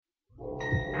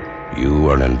You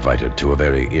are invited to a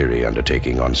very eerie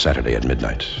undertaking on Saturday at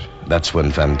midnight. That's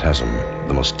when Phantasm,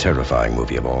 the most terrifying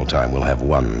movie of all time, will have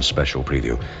one special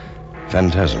preview.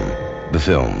 Phantasm, the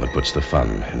film that puts the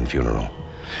fun in funeral.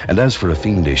 And as for a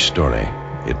fiendish story,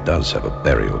 it does have a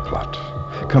burial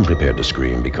plot. Come prepared to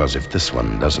scream, because if this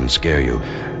one doesn't scare you,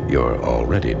 you're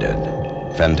already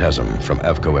dead. Phantasm from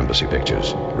Avco Embassy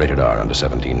Pictures. Rated R, under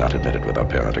 17, not admitted without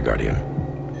parent or guardian.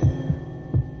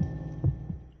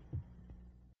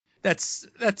 That's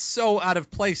so out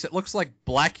of place. It looks like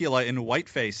Blackula in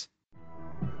whiteface.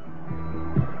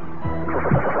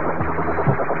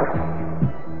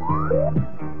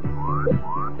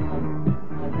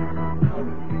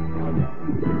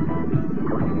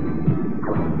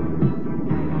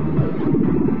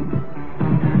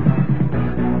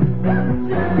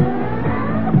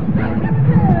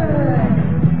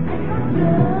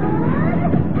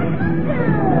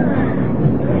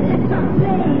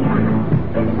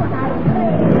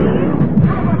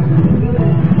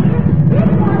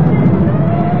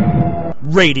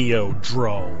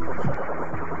 Radiodrome.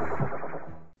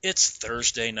 It's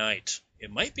Thursday night. It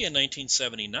might be a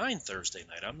 1979 Thursday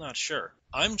night. I'm not sure.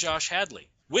 I'm Josh Hadley.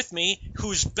 With me,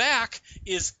 who's back,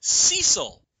 is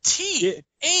Cecil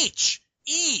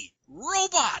T-H-E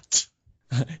Robot.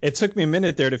 It took me a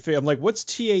minute there to figure. I'm like, what's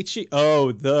T-H-E?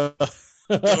 Oh, the.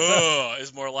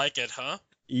 Is more like it, huh?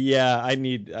 Yeah, I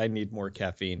need more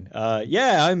caffeine.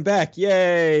 Yeah, I'm back.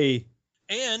 Yay.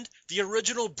 And the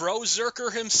original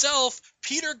Bro-Zerker himself,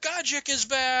 Peter Godjic, is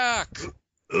back.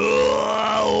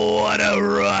 Oh, what a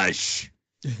rush.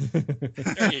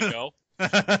 There you go. All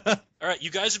right,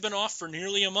 you guys have been off for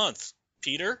nearly a month.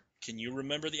 Peter, can you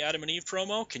remember the Adam and Eve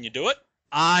promo? Can you do it?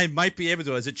 I might be able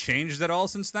to. Has it changed at all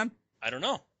since then? I don't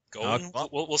know.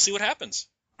 We'll see what happens.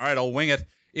 All right, I'll wing it.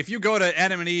 If you go to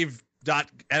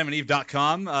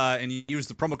adamandeve.com and you use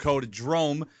the promo code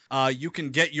DROME, you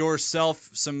can get yourself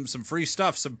some free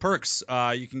stuff, some perks.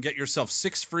 You can get yourself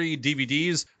 6 free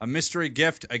DVDs, a mystery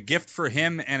gift, a gift for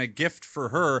him, and a gift for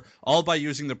her, all by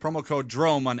using the promo code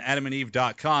DROME on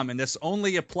adamandeve.com. And this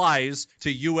only applies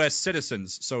to U.S.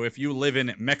 citizens. So if you live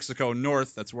in Mexico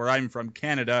North, that's where I'm from,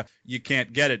 Canada, you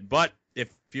can't get it. But if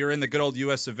you're in the good old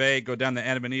U.S. of A., go down to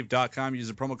adamandeve.com, use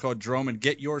the promo code DROME, and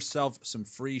get yourself some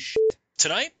free shit.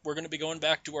 Tonight, we're going to be going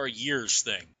back to our years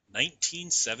thing,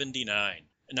 1979.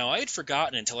 Now, I had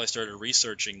forgotten until I started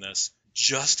researching this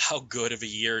just how good of a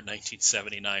year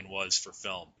 1979 was for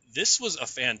film. This was a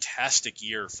fantastic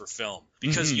year for film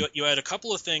because you had a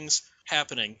couple of things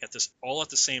happening all at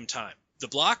the same time. The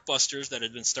blockbusters that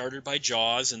had been started by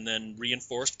Jaws and then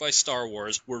reinforced by Star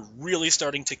Wars were really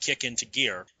starting to kick into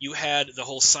gear. You had the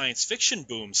whole science fiction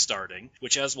boom starting,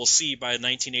 which, as we'll see, by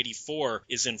 1984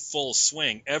 is in full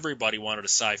swing. Everybody wanted a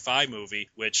sci-fi movie,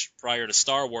 which prior to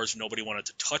Star Wars, nobody wanted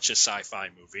to touch a sci-fi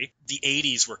movie. The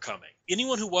 80s were coming.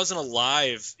 Anyone who wasn't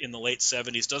alive in the late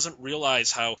 70s doesn't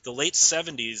realize how the late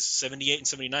 70s, 78 and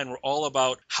 79, were all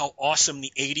about how awesome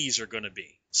the 80s are going to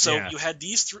be. So you had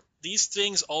these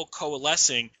things all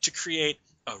coalescing to create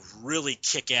a really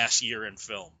kick-ass year in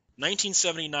film.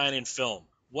 1979 in film.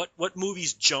 What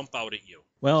movies jump out at you?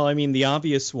 Well, I mean, the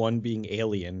obvious one being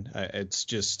Alien. It's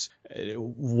just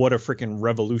what a freaking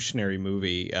revolutionary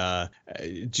movie.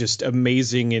 Just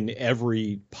amazing in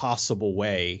every possible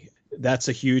way. That's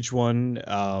a huge one.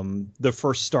 The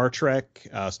first Star Trek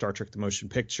the motion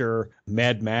picture,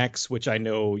 Mad Max, which I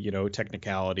know,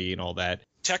 technicality and all that.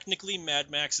 Technically, Mad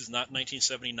Max is not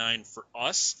 1979 for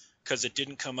us because it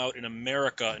didn't come out in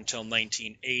America until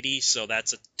 1980, so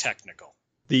that's a technical.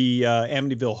 The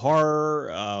Amityville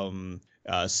Horror,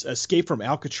 Escape from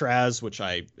Alcatraz, which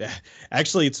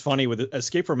actually, it's funny, with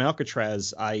Escape from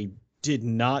Alcatraz, I did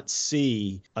not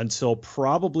see until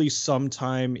probably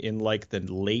sometime in like the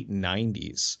late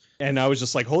 90s. And I was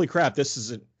just like, holy crap, this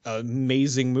is an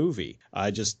amazing movie.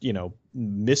 I just,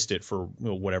 missed it for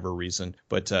whatever reason.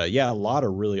 But yeah, a lot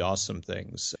of really awesome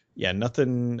things. Yeah,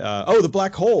 nothing. The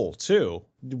Black Hole, too.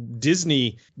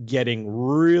 Disney getting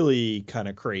really kind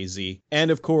of crazy.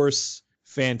 And of course,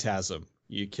 Phantasm.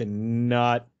 You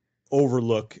cannot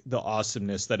overlook the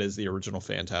awesomeness that is the original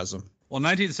Phantasm. Well,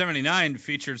 1979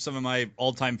 featured some of my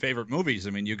all-time favorite movies. I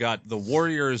mean, you got The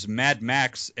Warriors, Mad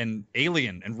Max, and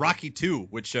Alien, and Rocky II,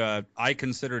 which I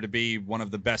consider to be one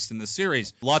of the best in the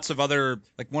series. Lots of other,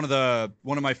 like one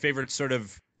of my favorite sort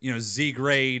of,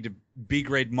 Z-grade,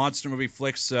 B-grade monster movie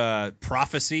flicks,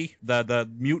 Prophecy, the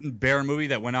mutant bear movie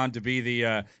that went on to be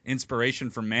the inspiration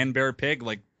for Man, Bear, Pig.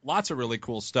 Like, lots of really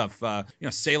cool stuff.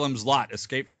 Salem's Lot,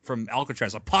 Escape from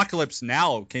Alcatraz, Apocalypse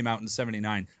Now came out in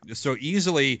 '79. So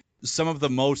easily some of the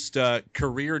most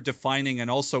career-defining and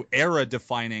also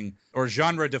era-defining or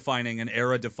genre-defining and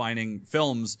era-defining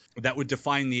films that would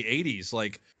define the '80s.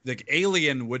 Like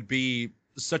Alien would be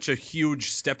such a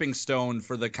huge stepping stone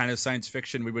for the kind of science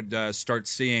fiction we would start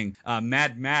seeing.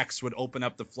 Mad Max would open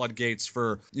up the floodgates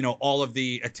for, all of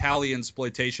the Italian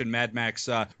exploitation Mad Max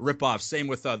ripoffs. Same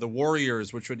with the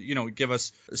Warriors, which would, give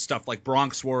us stuff like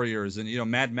Bronx Warriors. And,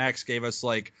 Mad Max gave us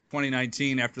like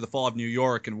 2019 After the Fall of New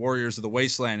York and Warriors of the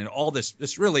Wasteland and all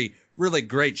this really, really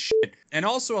great shit. And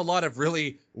also a lot of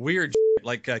really weird shit.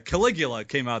 Like Caligula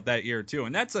came out that year too,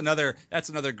 and that's another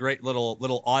great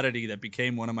little oddity that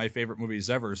became one of my favorite movies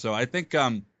ever. So I think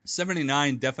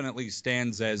 '79 definitely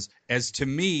stands as to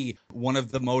me one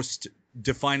of the most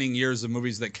defining years of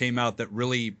movies that came out that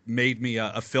really made me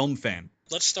a film fan.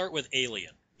 Let's start with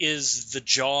Alien. Is the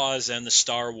Jaws and the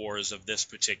Star Wars of this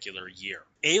particular year.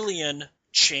 Alien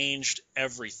changed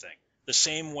everything. The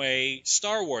same way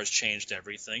Star Wars changed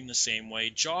everything, the same way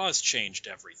Jaws changed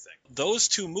everything. Those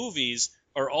two movies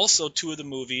are also two of the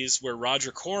movies where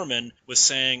Roger Corman was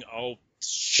saying, oh,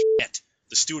 shit,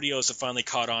 the studios have finally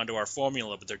caught on to our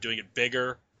formula, but they're doing it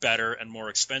bigger, better, and more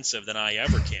expensive than I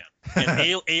ever can.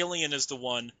 And Alien is the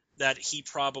one that he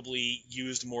probably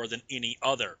used more than any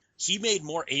other. He made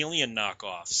more Alien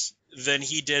knockoffs than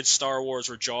he did Star Wars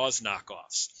or Jaws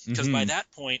knockoffs. Because by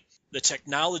that point, the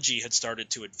technology had started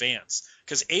to advance.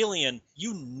 Because Alien,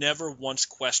 you never once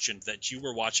questioned that you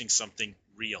were watching something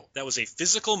real. That was a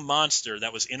physical monster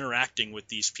that was interacting with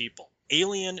these people.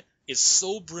 Alien is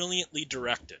so brilliantly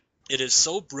directed. It is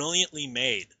so brilliantly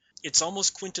made. It's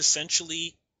almost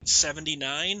quintessentially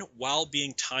 '79 while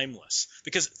being timeless.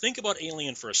 Because think about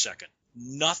Alien for a second.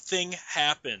 Nothing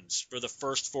happens for the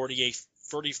first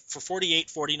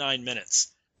 49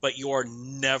 minutes, but you are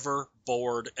never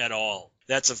bored at all.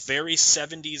 That's a very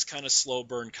 70s kind of slow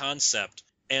burn concept.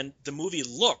 And the movie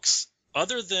looks,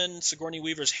 other than Sigourney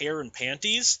Weaver's hair and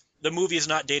panties, the movie is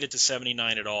not dated to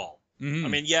 '79 at all. I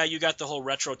mean, yeah, you got the whole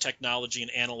retro technology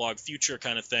and analog future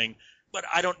kind of thing, but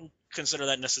I don't consider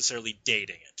that necessarily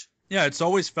dating it. Yeah, it's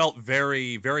always felt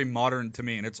very, very modern to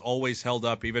me, and it's always held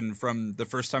up even from the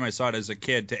first time I saw it as a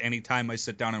kid to any time I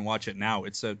sit down and watch it now.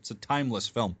 It's a timeless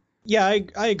film. Yeah,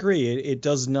 I agree. It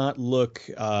does not look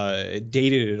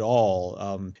dated at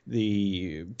all.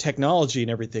 The technology and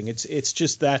everything, it's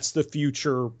just that's the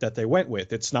future that they went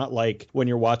with. It's not like when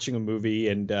you're watching a movie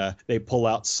and they pull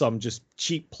out some just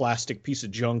cheap plastic piece of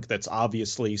junk that's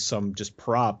obviously some just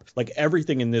prop. Like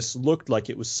everything in this looked like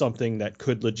it was something that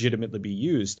could legitimately be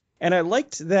used. And I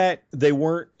liked that they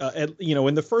weren't,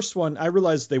 in the first one, I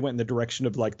realized they went in the direction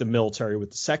of like the military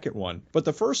with the second one. But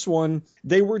the first one,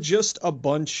 they were just a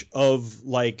bunch of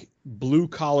like blue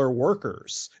collar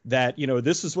workers that,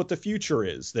 this is what the future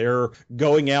is. They're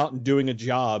going out and doing a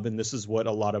job. And this is what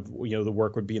a lot of, the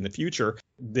work would be in the future.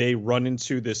 They run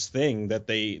into this thing that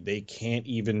they can't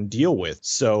even deal with.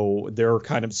 So they're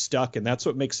kind of stuck. And that's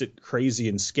what makes it crazy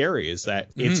and scary is that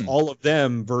it's all of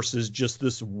them versus just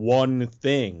this one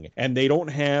thing. And they don't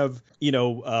have, they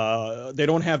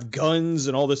don't have guns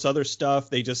and all this other stuff.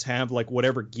 They just have like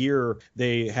whatever gear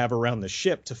they have around the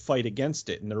ship to fight against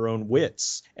it in their own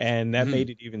wits. And that made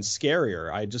it even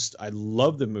scarier. I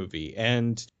love the movie.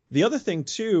 And the other thing,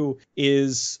 too,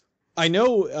 is I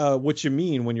know what you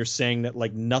mean when you're saying that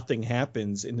like nothing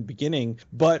happens in the beginning.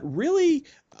 But really,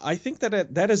 I think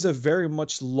that is a very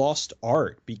much lost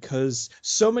art because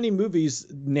so many movies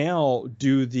now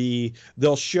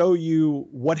they'll show you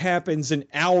what happens an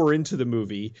hour into the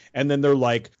movie and then they're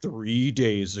like 3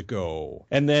 days ago.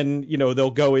 And then, they'll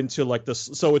go into like this.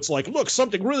 So it's like, look,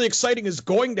 something really exciting is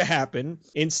going to happen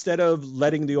instead of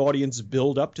letting the audience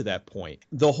build up to that point.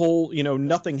 The whole,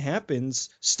 nothing happens.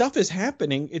 Stuff is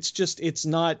happening. It's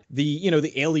not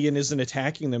the alien isn't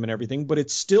attacking them and everything, but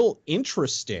it's still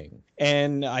interesting.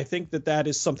 And I think that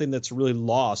is something that's really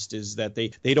lost is that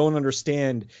they don't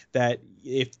understand that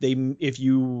if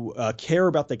you care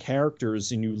about the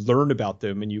characters and you learn about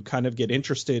them and you kind of get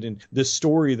interested in the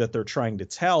story that they're trying to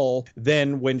tell,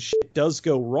 then when shit does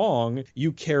go wrong,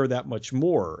 you care that much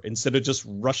more instead of just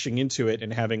rushing into it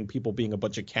and having people being a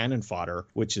bunch of cannon fodder,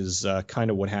 which is kind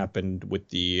of what happened with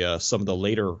the some of the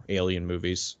later Alien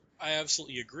movies. I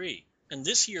absolutely agree. And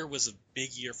this year was a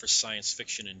big year for science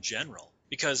fiction in general.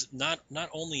 Because not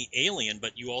only Alien,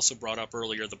 but you also brought up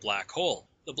earlier the black hole.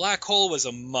 The black hole was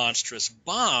a monstrous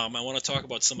bomb. I want to talk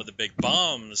about some of the big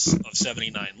bombs of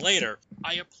 '79 later.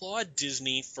 I applaud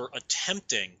Disney for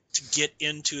attempting to get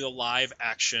into the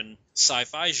live-action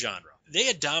sci-fi genre. they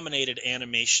had dominated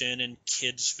animation and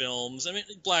kids films. I mean,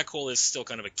 Black Hole is still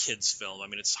kind of a kids film. I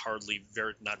mean, it's hardly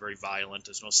not very violent.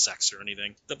 There's no sex or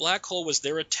anything. The Black Hole was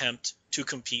their attempt to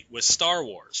compete with Star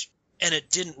Wars, and it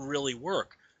didn't really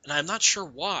work. And I'm not sure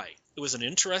why. It was an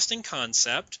interesting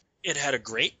concept. It had a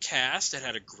great cast. It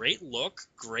had a great look,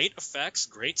 great effects,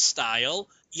 great style.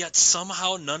 Yet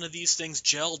somehow none of these things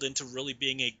gelled into really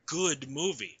being a good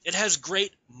movie. It has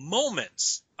great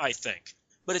moments, I think,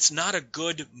 but it's not a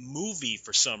good movie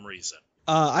for some reason.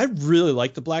 I really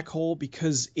like The Black Hole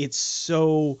because it's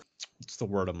so... What's the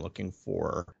word I'm looking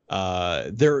for?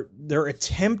 They're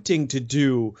attempting to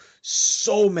do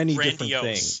so many different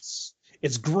things.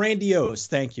 It's grandiose.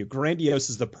 Thank you. Grandiose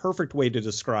is the perfect way to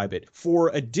describe it. For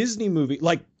a Disney movie,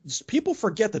 like, people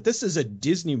forget that this is a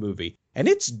Disney movie, and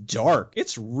it's dark.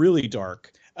 It's really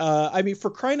dark. I mean,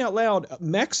 for crying out loud,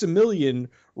 Maximilian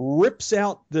rips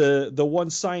out the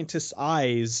one scientist's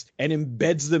eyes and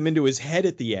embeds them into his head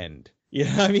at the end. You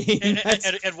know what I mean?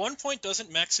 At one point,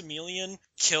 doesn't Maximilian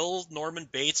kill Norman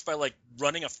Bates by, like,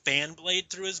 running a fan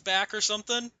blade through his back or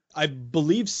something? I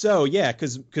believe so, yeah,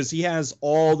 because he has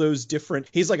all those different...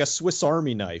 He's like a Swiss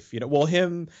Army knife, you know. Well,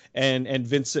 him and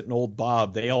Vincent and Old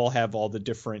Bob, they all have all the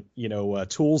different, you know,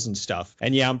 tools and stuff.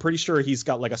 And yeah, I'm pretty sure he's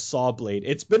got like a saw blade.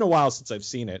 It's been a while since I've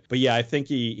seen it, but yeah, I think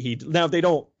he now they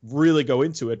don't really go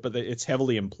into it, but it's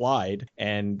heavily implied.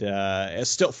 And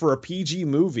still, for a PG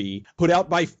movie put out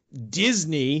by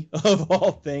Disney of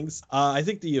all things, I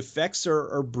think the effects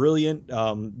are brilliant.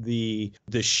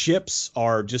 The ships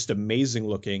are just amazing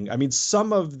looking. I mean,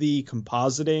 some of the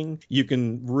compositing you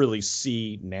can really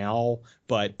see now,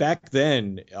 but back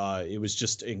then it was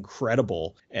just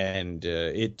incredible. And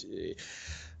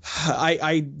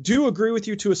I do agree with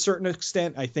you to a certain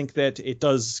extent. I think that it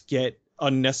does get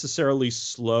unnecessarily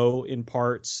slow in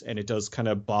parts, and it does kind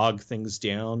of bog things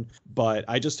down, but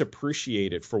I just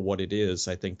appreciate it for what it is.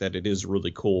 I think that it is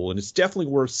really cool, and it's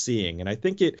definitely worth seeing, and I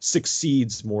think it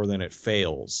succeeds more than it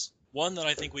fails. One that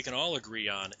I think we can all agree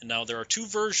on, and now there are two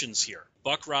versions here.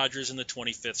 Buck Rogers in the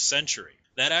 25th Century.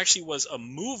 That actually was a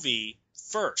movie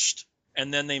first,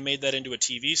 and then they made that into a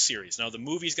TV series. Now, the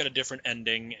movie's got a different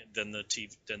ending than the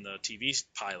TV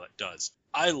pilot does.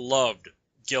 I loved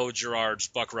Gil Gerard's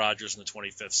Buck Rogers in the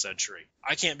 25th Century.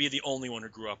 I can't be the only one who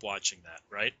grew up watching that,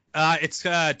 right? It's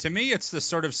to me, it's the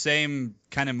sort of same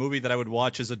kind of movie that I would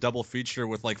watch as a double feature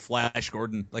with like Flash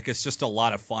Gordon. Like, it's just a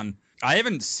lot of fun. I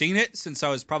haven't seen it since I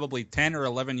was probably 10 or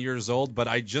 11 years old, but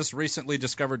I just recently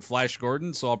discovered Flash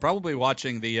Gordon, so I'll probably be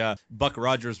watching the Buck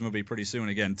Rogers movie pretty soon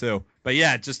again, too. But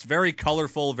yeah, just very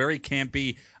colorful, very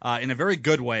campy, in a very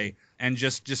good way, and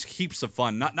just heaps of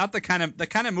fun. Not the kind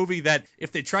of movie that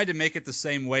if they tried to make it the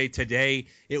same way today,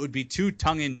 it would be too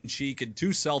tongue-in-cheek and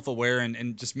too self-aware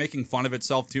and just making fun of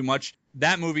itself too much.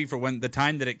 That movie, for when the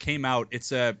time that it came out,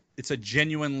 it's a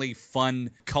genuinely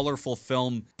fun, colorful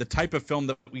film, the type of film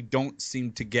that we don't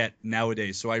seem to get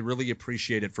nowadays. So I really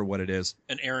appreciate it for what it is.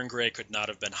 And Aaron Gray could not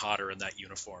have been hotter in that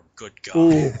uniform. Good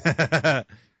God.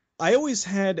 I always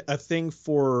had a thing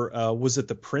for was it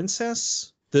the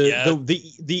princess? The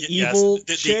evil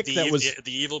chick that was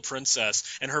the evil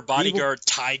princess and her bodyguard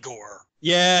Tigor.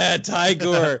 Yeah,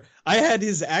 Tigor. I had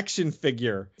his action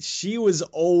figure. She was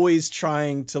always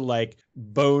trying to like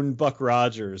bone Buck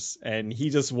Rogers, and he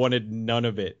just wanted none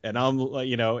of it. And I'm,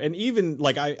 you know, and even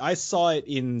like I saw it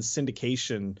in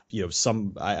syndication, you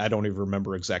know, I don't even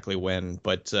remember exactly when,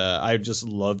 but I just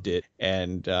loved it.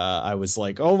 And I was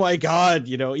like, oh my God,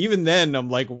 you know, even then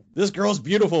I'm like, this girl's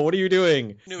beautiful. What are you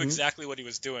doing? Knew exactly what he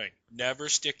was doing. Never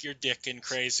stick your dick in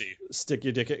crazy. Stick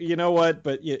your dick in, you know what?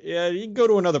 But yeah, you can go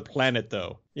to another planet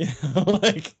though. You know,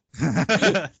 like.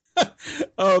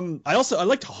 I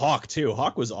liked Hawk too.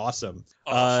 Hawk was awesome.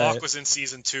 Hawk was in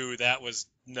season 2.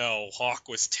 Hawk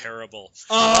was terrible.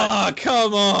 Oh,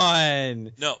 come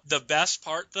on. No, the best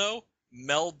part though,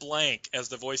 Mel Blanc as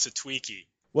the voice of Tweaky.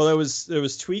 Well, there was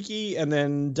Tweaky and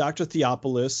then Dr.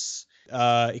 Theopolis,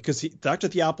 because Dr.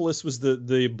 Theopolis was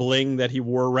the bling that he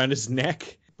wore around his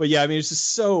neck. But yeah, I mean, it's just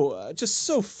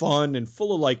so fun and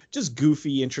full of like just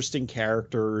goofy, interesting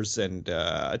characters, and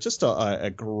just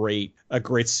a great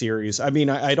series. I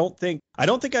mean, I don't think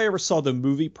I ever saw the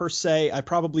movie per se. I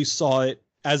probably saw it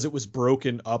as it was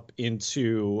broken up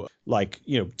into like,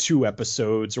 you know, 2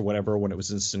 episodes or whatever when it was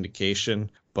in syndication.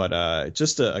 But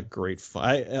just a great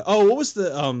fun. What was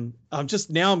the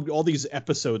just now all these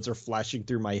episodes are flashing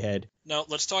through my head. Now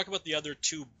let's talk about the other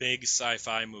 2 big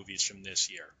sci-fi movies from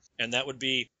this year. And that would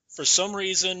be, for some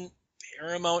reason,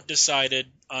 Paramount decided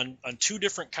on 2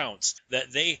 different counts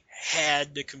that they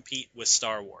had to compete with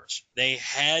Star Wars. They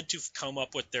had to come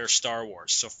up with their Star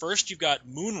Wars. So first you've got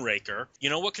Moonraker. You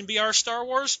know what can be our Star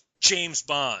Wars? James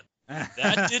Bond.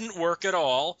 That didn't work at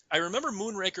all. I remember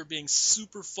Moonraker being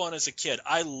super fun as a kid.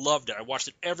 I loved it. I watched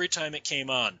it every time it came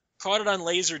on. Caught it on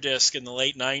Laserdisc in the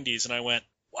late 90s, and I went,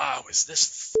 wow, is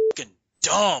this fucking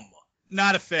dumb?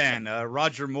 Not a fan.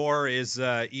 Roger Moore is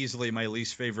easily my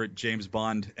least favorite James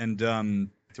Bond, and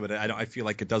I feel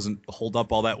like it doesn't hold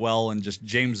up all that well. And just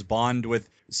James Bond with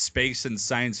space and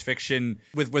science fiction,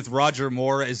 with Roger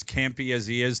Moore as campy as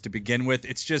he is to begin with,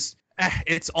 it's just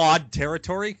it's odd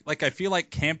territory. Like, I feel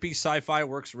like campy sci-fi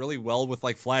works really well with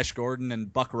like Flash Gordon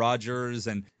and Buck Rogers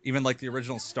and even like the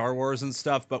original Star Wars and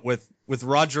stuff. But with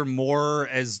Roger Moore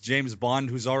as James Bond,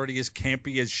 who's already as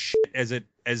campy as shit as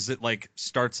it like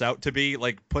starts out to be,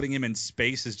 like putting him in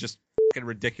space is just fucking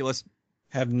ridiculous.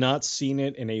 Have not seen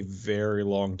it in a very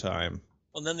long time.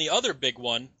 And then the other big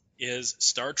one is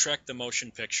Star Trek the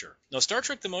Motion Picture. Now, Star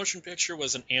Trek the Motion Picture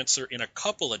was an answer in a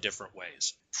couple of different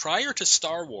ways. Prior to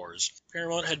Star Wars,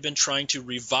 Paramount had been trying to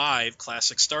revive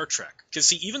classic Star Trek. Because,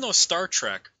 see, even though Star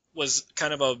Trek was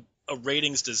kind of a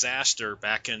ratings disaster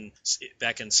back in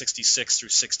 66 through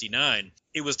 69,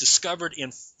 it was discovered in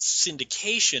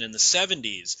syndication in the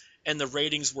 70s, and the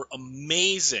ratings were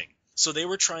amazing. So they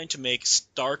were trying to make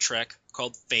Star Trek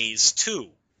called Phase 2.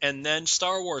 And then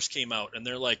Star Wars came out, and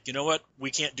they're like, you know what?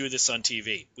 We can't do this on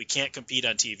TV. We can't compete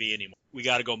on TV anymore. We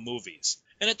got to go movies.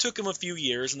 And it took them a few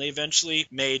years, and they eventually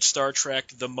made Star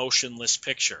Trek the Motionless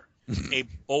Picture. A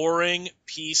boring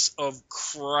piece of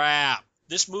crap.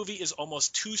 This movie is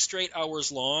almost 2 straight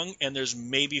hours long, and there's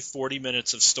maybe 40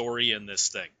 minutes of story in this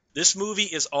thing. This movie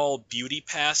is all beauty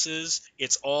passes.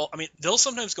 It's all, I mean, they'll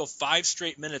sometimes go 5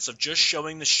 straight minutes of just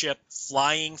showing the ship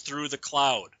flying through the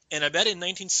cloud. And I bet in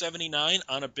 1979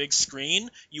 on a big screen,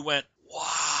 you went,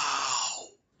 wow.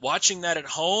 Watching that at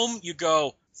home, you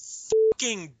go,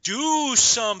 fucking do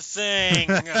something.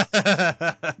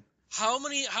 How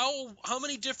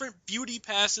many different beauty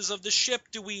passes of the ship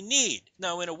do we need?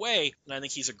 Now, in a way, and I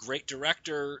think he's a great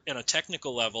director on a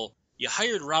technical level, you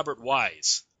hired Robert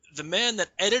Wise, the man that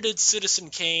edited Citizen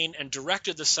Kane and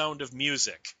directed The Sound of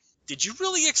Music. Did you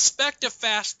really expect a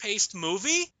fast-paced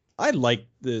movie? I like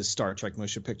the Star Trek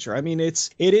motion picture. I mean, it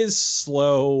is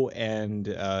slow, and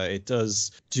it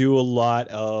does do a lot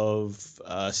of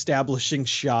establishing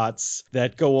shots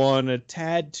that go on a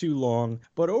tad too long.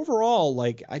 But overall,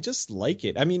 like, I just like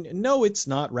it. I mean, no, it's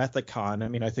not Wrath of Khan. I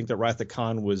mean, I think that Wrath of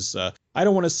Khan was, I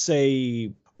don't want to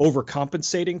say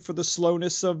overcompensating for the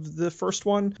slowness of the first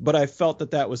one, but I felt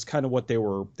that was kind of what they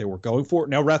were going for.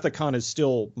 Now, Wrath of Khan is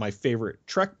still my favorite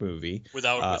Trek movie,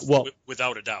 without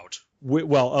a doubt.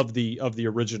 Well, of the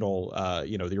original,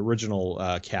 the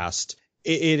original cast.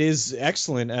 It is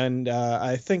excellent, and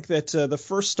I think that the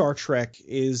first Star Trek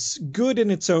is good in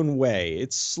its own way.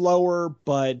 It's slower,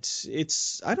 but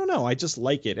I don't know, I just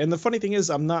like it. And the funny thing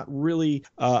is, I'm not really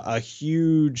a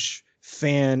huge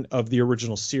fan of the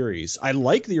original series. I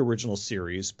like the original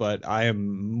series, but I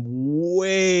am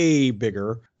way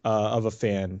bigger of a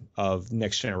fan of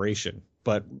Next Generation.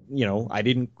 But, I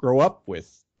didn't grow up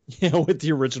with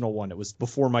the original one. It was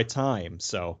before my time,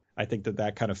 so I think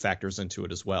that kind of factors into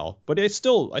it as well. But I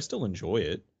still enjoy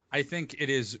it. I think it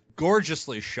is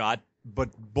gorgeously shot, but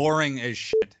boring as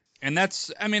shit. And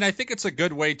I think it's a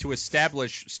good way to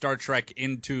establish Star Trek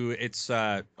into its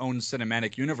own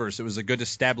cinematic universe. It was a good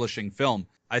establishing film.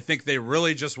 I think they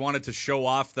really just wanted to show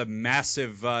off the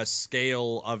massive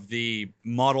scale of the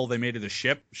model they made of the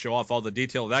ship, show off all the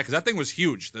detail of that, because that thing was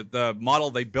huge. The model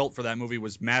they built for that movie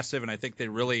was massive, and I think they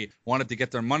really wanted to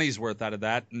get their money's worth out of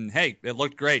that. And hey, it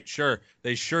looked great, sure.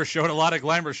 They sure showed a lot of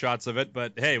glamour shots of it,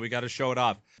 but hey, we got to show it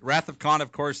off. Wrath of Khan,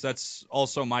 of course, that's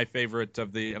also my favorite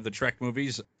of the Trek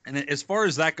movies. And as far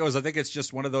as that goes, I think it's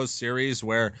just one of those series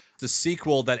where the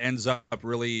sequel that ends up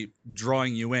really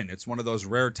drawing you in. It's one of those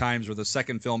rare times where the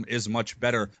second film is much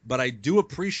better. But I do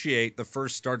appreciate the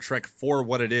first Star Trek for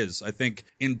what it is. I think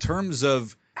in terms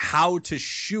of how to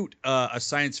shoot a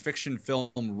science fiction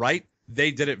film right, they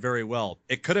did it very well.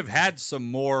 It could have had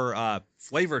some more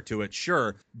flavor to it,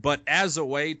 sure, but as a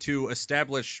way to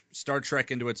establish Star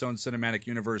Trek into its own cinematic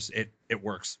universe, it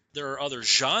works. There are other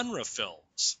genre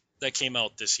films that came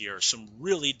out this year, some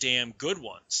really damn good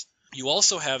ones. You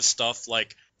also have stuff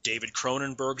like David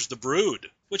Cronenberg's The Brood,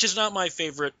 which is not my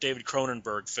favorite David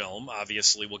Cronenberg film.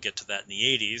 Obviously, we'll get to that in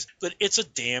the 80s, but it's a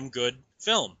damn good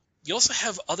film. You also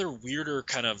have other weirder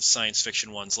kind of science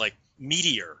fiction ones like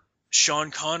Meteor.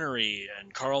 Sean Connery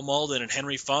and Carl Malden and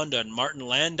Henry Fonda and Martin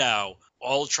Landau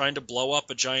all trying to blow up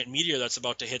a giant meteor that's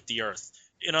about to hit the Earth.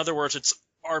 In other words, it's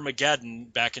Armageddon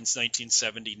back in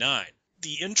 1979.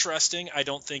 The interesting, I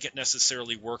don't think it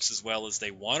necessarily works as well as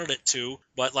they wanted it to,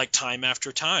 but like Time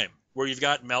After Time, where you've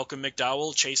got Malcolm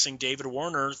McDowell chasing David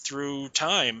Warner through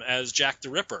time as Jack the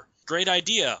Ripper. Great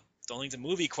idea. Don't think the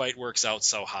movie quite works out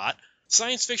so hot.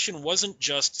 Science fiction wasn't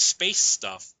just space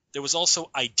stuff. There was also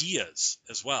ideas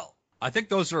as well. I think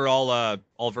those are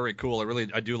all very cool.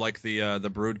 I do like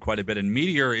the Brood quite a bit, and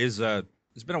Meteor is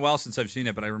it's been a while since I've seen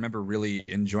it, but I remember really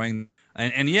enjoying.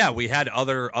 And yeah, we had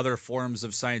other forms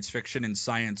of science fiction and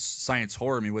science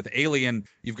horror. I mean, with Alien,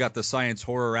 you've got the science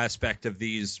horror aspect of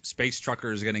these space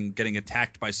truckers getting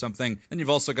attacked by something, and you've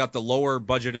also got the lower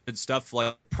budgeted stuff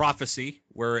like Prophecy,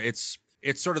 where it's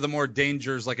sort of the more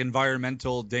dangers, like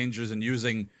environmental dangers, and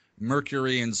using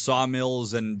mercury and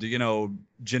sawmills and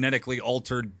genetically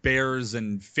altered bears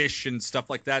and fish and stuff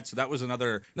like that. So that was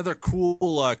another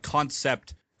cool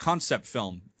concept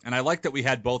film, and I like that we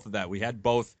had both of that. We had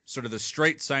both sort of the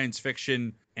straight science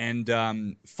fiction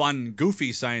and fun,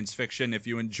 goofy science fiction if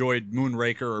you enjoyed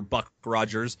Moonraker or Buck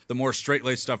Rogers, the more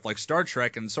straight-laced stuff like Star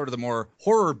Trek, and sort of the more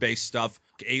horror-based stuff,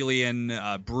 Alien,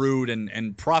 Brood,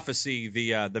 and Prophecy,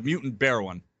 the mutant bear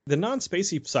one. The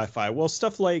non-spacey sci-fi, well,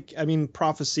 stuff like, I mean,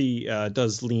 Prophecy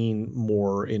does lean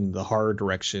more in the horror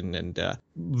direction, and a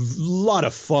lot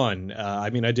of fun.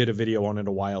 I mean, I did a video on it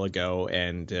a while ago,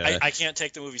 and I can't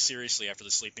take the movie seriously after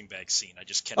the sleeping bag scene. I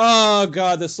just can't. Oh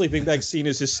god, the sleeping bag scene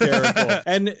is hysterical,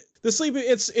 and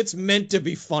it's meant to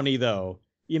be funny though.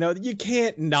 You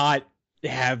can't not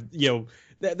have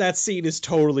That scene is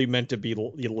totally meant to be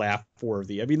laugh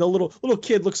worthy. I mean, the little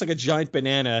kid looks like a giant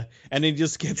banana, and he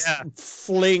just gets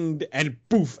flinged and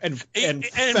poof and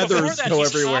feathers go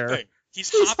everywhere.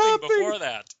 He's hopping before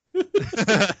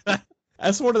that.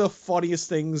 That's one of the funniest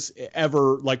things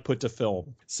ever, put to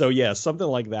film. So yeah, something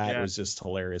like that was just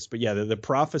hilarious. But yeah, the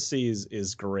Prophecy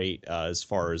is great as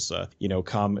far as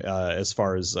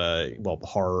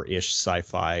horror-ish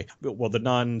sci-fi. Well, the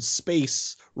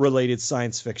non-space related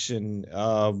science fiction,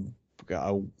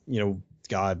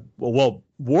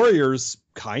 Warriors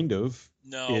kind of.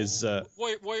 No,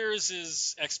 Warriors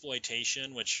is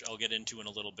exploitation, which I'll get into in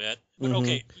a little bit. But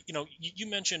okay, you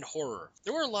mentioned horror.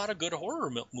 There were a lot of good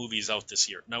horror movies out this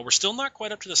year. Now, we're still not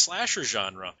quite up to the slasher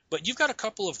genre, but you've got a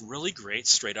couple of really great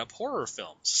straight-up horror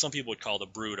films. Some people would call The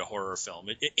Brood a horror film.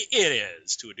 It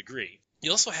is, to a degree.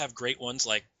 You also have great ones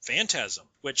like Phantasm,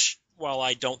 which, while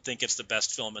I don't think it's the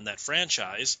best film in that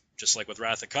franchise, just like with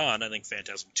Wrath of Khan, I think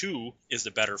Phantasm 2 is the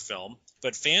better film.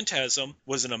 But Phantasm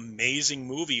was an amazing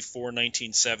movie for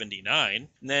 1979.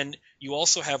 And then you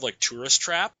also have Tourist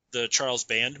Trap, the Charles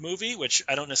Band movie, which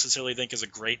I don't necessarily think is a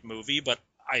great movie, but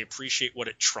I appreciate what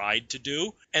it tried to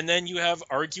do. And then you have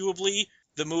arguably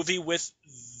the movie with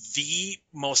the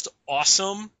most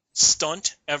awesome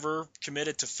stunt ever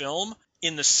committed to film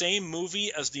in the same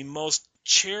movie as the most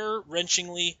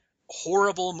chair-wrenchingly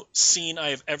horrible scene I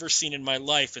have ever seen in my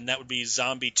life, and that would be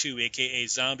Zombie 2, aka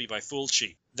Zombie by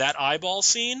Fulci. That eyeball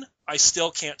scene, I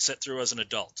still can't sit through as an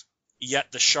adult.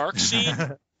 Yet the shark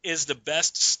scene is the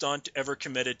best stunt ever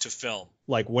committed to film.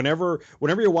 Whenever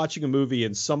you're watching a movie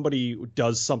and somebody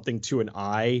does something to an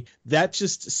eye, that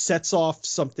just sets off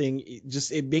something.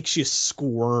 It makes you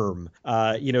squirm.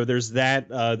 There's that.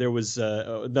 There was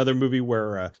another movie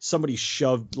where somebody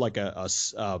shoved a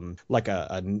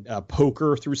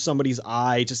poker through somebody's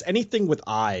eye. Just anything with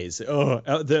eyes.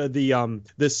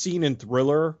 The scene in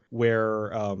Thriller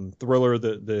where Thriller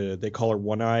they call her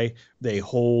One Eye. They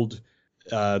hold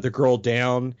the girl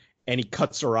down and he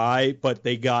cuts her eye, but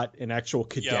they got an actual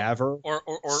cadaver. Yeah.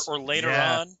 Or later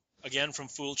on, again from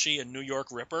Fulci, a New York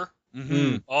Ripper.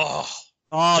 Mm-hmm. Oh,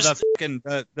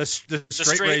 the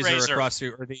straight razor across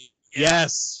you, or the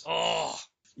yes. Oh.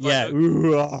 Yeah,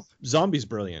 Zombie's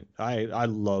brilliant. I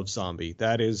love Zombie.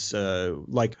 That is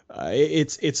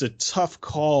it's a tough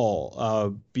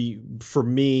call for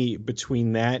me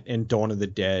between that and Dawn of the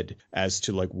Dead as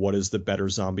to what is the better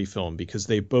zombie film, because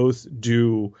they both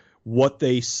do what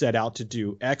they set out to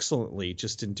do excellently,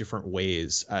 just in different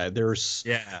ways. There's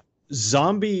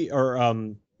Zombie or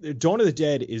Dawn of the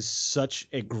Dead is such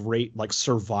a great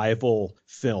survival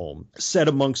film set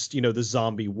amongst the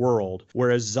zombie world,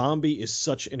 whereas Zombie is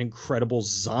such an incredible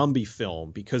zombie film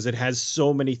because it has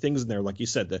so many things in there, like you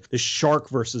said, the shark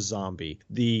versus zombie,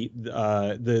 the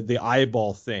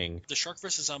eyeball thing. The shark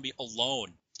versus zombie alone,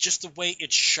 just the way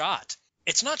it's shot.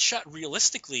 It's not shot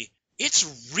realistically.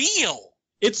 It's real.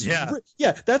 It's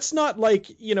that's not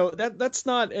that's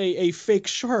not a fake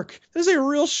shark. That's a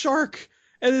real shark.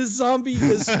 And the zombie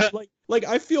is I'm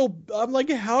like,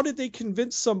 how did they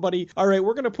convince somebody, all right,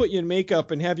 we're going to put you in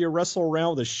makeup and have you wrestle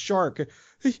around with a shark? Are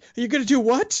you going to do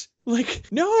what?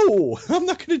 No, I'm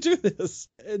not going to do this.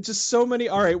 Just so many.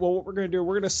 All right, well, what we're going to do,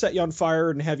 we're going to set you on fire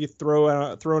and have you thrown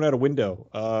out a window.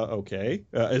 Okay.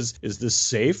 Is this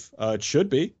safe? It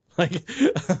should be.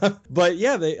 But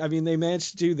yeah, they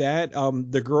managed to do that.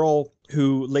 The girl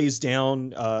who lays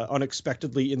down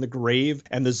unexpectedly in the grave,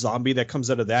 and the zombie that comes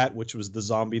out of that, which was the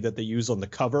zombie that they use on the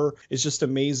cover, is just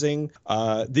amazing.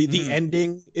 The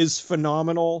ending is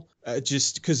phenomenal.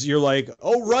 Just because you're like,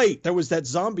 oh, right, there was that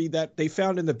zombie that they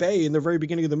found in the bay in the very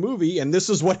beginning of the movie, and this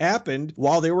is what happened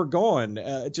while they were gone.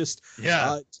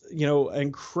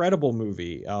 Incredible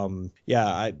movie.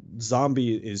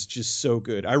 Zombie is just so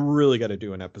good. I really got to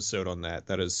do an episode on that.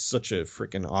 That is such a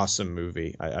freaking awesome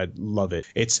movie. I love it.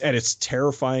 It's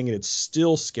terrifying and it's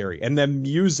still scary. And the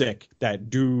music that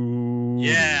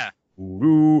that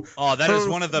is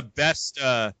one of the best.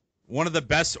 One of the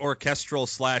best orchestral /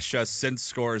 synth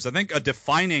scores. I think a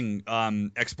defining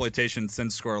exploitation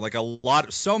synth score. Like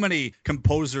so many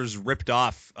composers ripped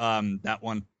off that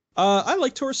one. I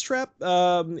like Tourist Trap.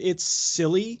 It's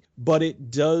silly, but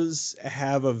it does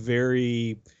have a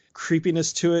very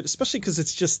creepiness to it, especially because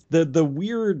it's just the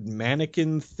weird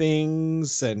mannequin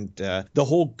things and the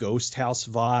whole ghost house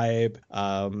vibe.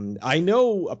 I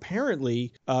know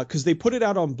apparently because they put it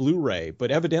out on Blu-ray,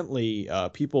 but evidently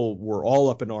people were all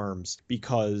up in arms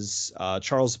because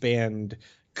Charles Band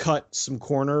cut some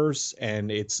corners and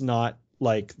it's not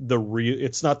like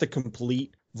it's not the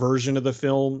complete version of the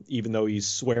film, even though he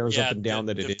swears up and down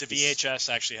that it is. The VHS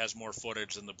actually has more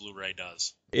footage than the Blu-ray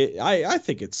does. I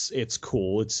think it's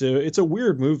cool. It's a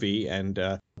weird movie, and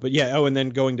but yeah. Oh, and then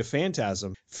going to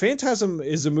Phantasm. Phantasm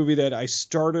is a movie that I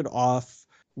started off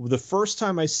the first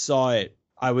time I saw it.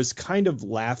 I was kind of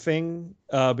laughing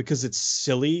because it's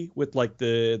silly with like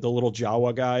the little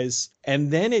Jawa guys,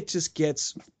 and then it just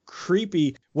gets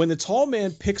creepy when the tall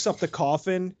man picks up the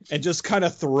coffin and just kind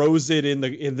of throws it in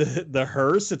the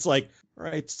hearse. It's like,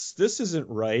 right, this isn't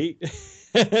right.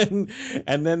 and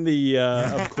then the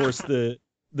of course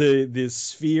the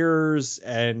spheres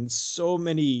and so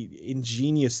many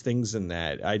ingenious things in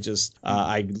that.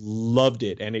 I loved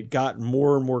it, and it got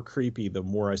more and more creepy the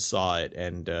more I saw it,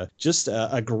 and just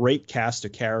a great cast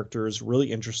of characters,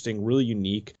 really interesting, really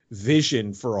unique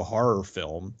vision for a horror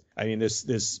film. I mean,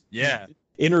 this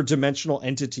interdimensional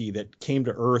entity that came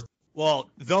to Earth. Well,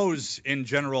 those in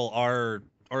general are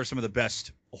some of the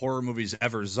best horror movies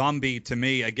ever. Zombie, to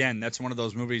me, again, that's one of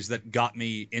those movies that got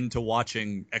me into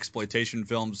watching exploitation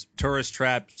films. Tourist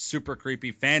Trap, super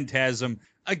creepy. Phantasm,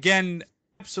 again,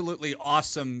 absolutely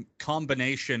awesome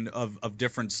combination of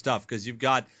different stuff, because you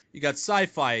got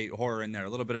sci-fi horror in there, a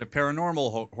little bit of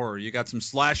paranormal horror, you got some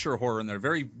slasher horror in there,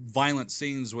 very violent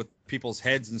scenes with people's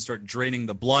heads and start draining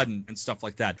the blood and stuff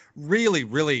like that. Really,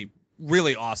 really,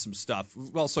 really awesome stuff.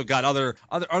 We've also got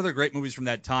other great movies from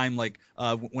that time, like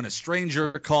When a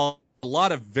Stranger Calls. A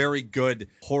lot of very good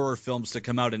horror films to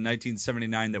come out in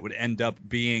 1979 that would end up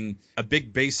being a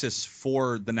big basis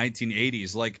for the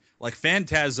 1980s. Like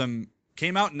Phantasm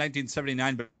came out in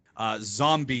 1979, but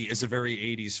Zombie is a very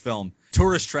 80s film.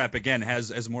 Tourist Trap, again,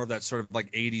 has more of that sort of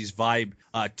like 80s vibe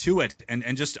to it,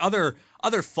 and just other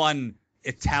fun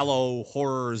Italo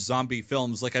horror zombie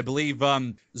films. Like I believe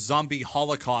Zombie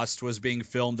Holocaust was being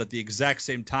filmed at the exact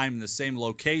same time in the same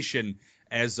location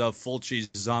as Fulci's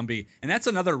Zombie, and that's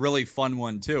another really fun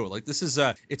one too. Like this is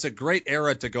it's a great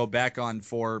era to go back on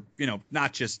for,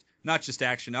 not just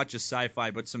action, not just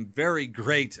sci-fi, but some very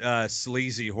great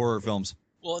sleazy horror films.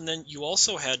 Well, and then you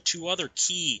also had two other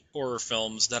key horror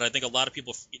films that I think a lot of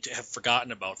people have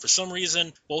forgotten about. For some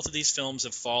reason, both of these films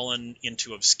have fallen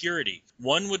into obscurity.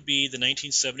 One would be the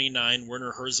 1979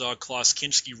 Werner Herzog Klaus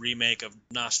Kinski remake of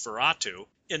Nosferatu.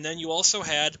 And then you also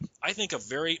had, I think, a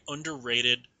very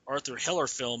underrated Arthur Hiller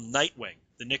film, Nightwing,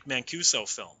 the Nick Mancuso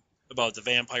film about the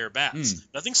vampire bats.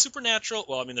 Nothing supernatural.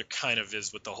 Well, I mean, there kind of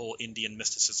is with the whole Indian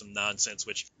mysticism nonsense,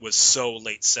 which was so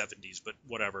late 70s, but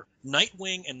whatever.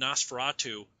 Nightwing and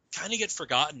Nosferatu kind of get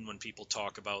forgotten when people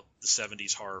talk about the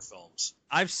 70s horror films.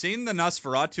 I've seen the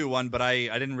Nosferatu one, but I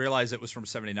didn't realize it was from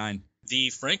 79. The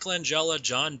Frank Langella,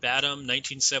 John Badham,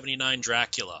 1979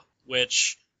 Dracula,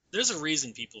 which there's a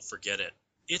reason people forget it.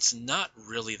 It's not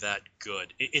really that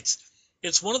good.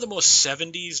 It's one of the most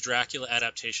 70s Dracula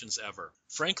adaptations ever.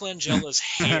 Frank Langella's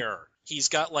hair, he's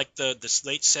got like the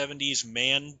late 70s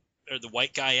man, or the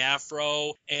white guy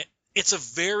afro, and it's a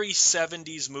very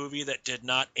 70s movie that did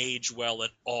not age well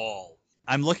at all.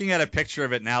 I'm looking at a picture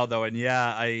of it now, though, and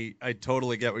yeah, I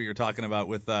totally get what you're talking about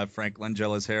with Frank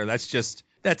Langella's hair.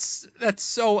 That's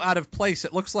so out of place.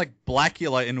 It looks like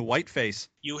Blackula in whiteface.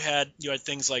 You had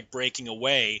things like Breaking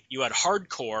Away. You had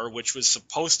Hardcore, which was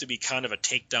supposed to be kind of a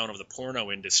takedown of the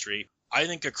porno industry. I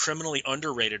think a criminally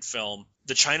underrated film,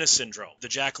 The China Syndrome, the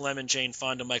Jack Lemmon, Jane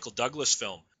Fonda, Michael Douglas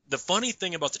film. The funny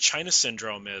thing about The China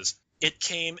Syndrome is it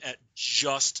came at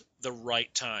just the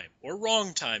right time, or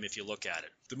wrong time if you look at it.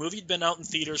 The movie had been out in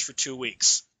theaters for 2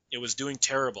 weeks. It was doing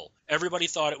terrible. Everybody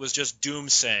thought it was just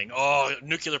doomsaying. Oh,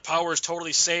 nuclear power is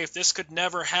totally safe. This could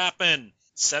never happen.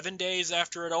 7 days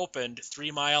after it opened,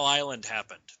 3 Mile Island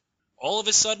happened. All of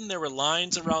a sudden, there were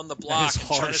lines around the block, and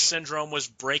China Syndrome was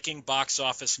breaking box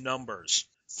office numbers.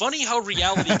 Funny how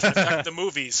reality can affect the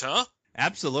movies, huh?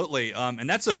 Absolutely. And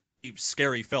that's a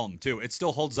scary film, too. It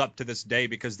still holds up to this day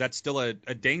because that's still a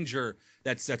danger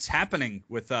that's happening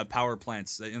with power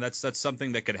plants. And that's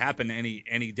something that could happen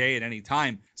any day at any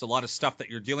time. It's a lot of stuff that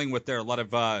you're dealing with there, a lot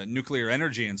of nuclear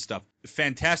energy and stuff.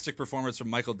 Fantastic performance from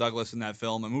Michael Douglas in that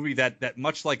film, a movie that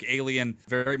much like Alien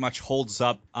very much holds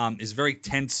up, is very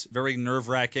tense, very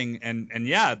nerve-wracking, and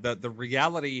yeah, the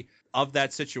reality of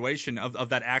that situation, of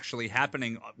that actually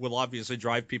happening, will obviously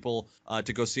drive people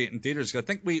to go see it in theaters. I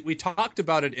think we talked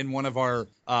about it in one of our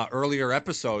earlier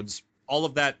episodes. All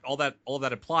of that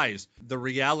applies. The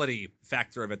reality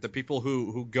factor of it, the people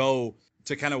who go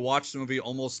to kind of watch the movie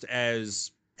almost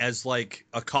as like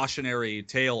a cautionary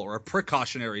tale or a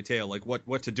precautionary tale, like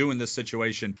what to do in this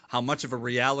situation, how much of a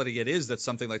reality it is that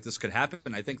something like this could happen.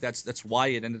 I think that's why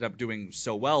it ended up doing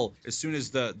so well. As soon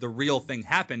as the real thing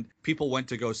happened, people went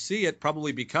to go see it,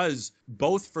 probably because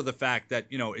both for the fact that,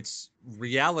 it's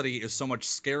reality is so much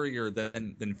scarier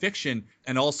than fiction,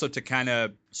 and also to kind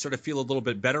of sort of feel a little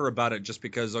bit better about it, just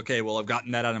because, okay, well, I've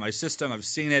gotten that out of my system, I've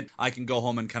seen it, I can go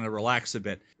home and kind of relax a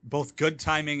bit. Both good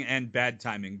timing and bad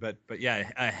timing, but yeah,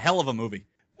 a hell of a movie.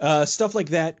 Stuff like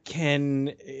that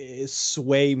can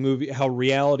sway how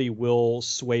reality will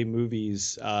sway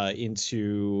movies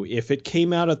into, if it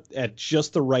came out at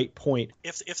just the right point.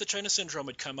 If the China Syndrome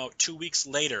had come out 2 weeks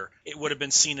later, it would have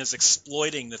been seen as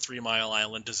exploiting the 3 Mile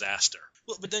Island disaster.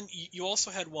 Well, but then you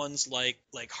also had ones like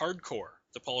Hardcore,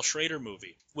 the Paul Schrader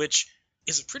movie, which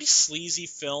is a pretty sleazy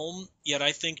film, yet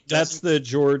I think that's the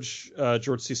George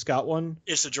C. Scott one.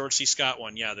 It's the George C. Scott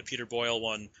one, yeah, the Peter Boyle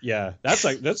one. Yeah,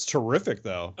 that's terrific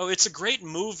though. Oh, it's a great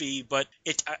movie, but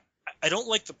I don't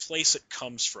like the place it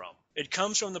comes from. It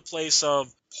comes from the place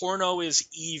of porno is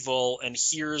evil, and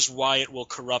here's why it will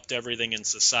corrupt everything in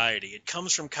society. It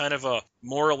comes from kind of a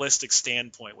moralistic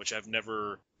standpoint, which I've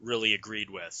never really agreed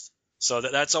with. So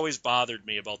that's always bothered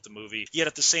me about the movie. Yet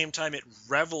at the same time, it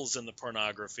revels in the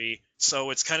pornography. So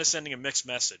it's kind of sending a mixed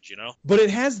message, But it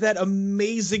has that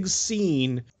amazing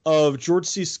scene of George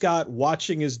C. Scott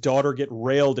watching his daughter get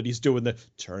railed, and he's doing the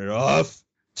turn it off.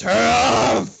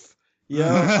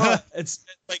 It's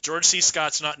like George C.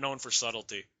 Scott's not known for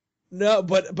subtlety. No,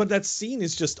 but that scene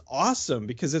is just awesome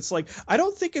because it's like, I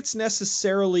don't think it's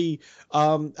necessarily,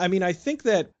 I think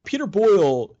that Peter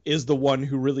Boyle is the one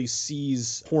who really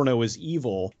sees porno as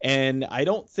evil. And I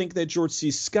don't think that George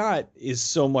C. Scott is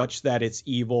so much that it's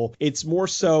evil. It's more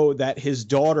so that his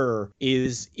daughter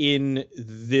is in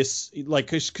this, like,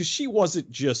 because she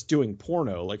wasn't just doing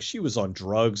porno, like she was on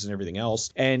drugs and everything else.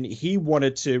 And he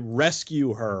wanted to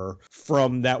rescue her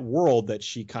from that world that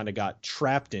she kind of got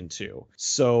trapped into.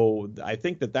 So I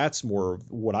think that's more of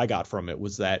what I got from it,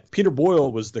 was that Peter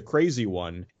Boyle was the crazy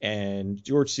one, and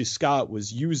George C. Scott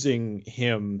was using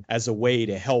him as a way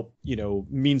to help,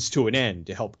 means to an end,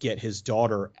 to help get his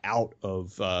daughter out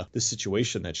of the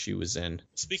situation that she was in.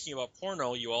 Speaking about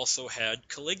porno, you also had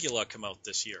Caligula come out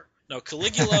this year. Now,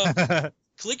 Caligula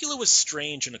was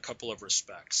strange in a couple of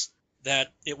respects.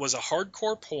 That it was a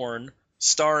hardcore porn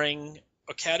starring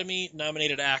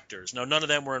Academy-nominated actors. Now, none of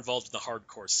them were involved in the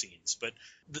hardcore scenes, but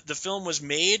the film was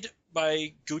made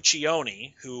by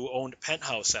Guccione, who owned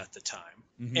Penthouse at the time,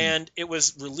 and it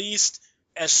was released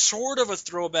as sort of a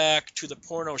throwback to the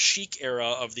porno chic era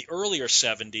of the earlier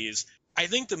 70s. I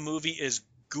think the movie is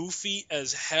goofy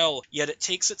as hell, yet it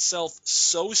takes itself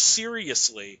so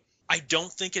seriously. I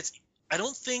don't think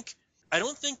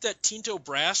that Tinto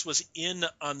Brass was in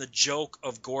on the joke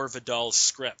of Gore Vidal's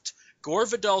script. Gore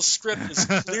Vidal's script is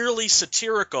clearly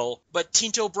satirical, but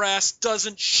Tinto Brass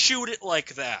doesn't shoot it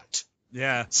like that.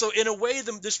 Yeah. So in a way,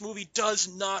 this movie does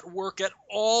not work at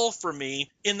all for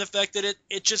me, in the fact that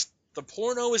it just, the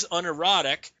porno is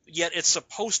unerotic, yet it's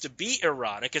supposed to be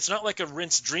erotic. It's not like a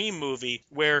Rinse Dream movie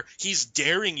where he's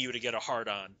daring you to get a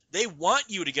hard-on. They want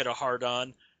you to get a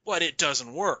hard-on, but it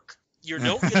doesn't work. You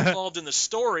don't get involved in the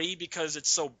story because it's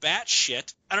so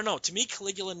batshit. I don't know. To me,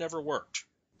 Caligula never worked.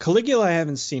 Caligula I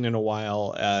haven't seen in a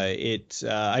while.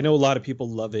 I know a lot of people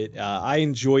love it. I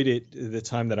enjoyed it the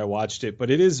time that I watched it,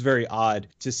 but it is very odd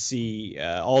to see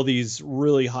all these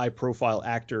really high-profile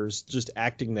actors just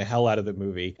acting the hell out of the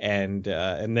movie, and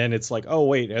then it's like, oh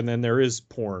wait, and then there is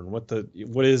porn. What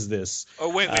is this? Oh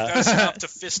wait, we gotta stop to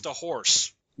fist a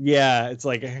horse. Yeah, it's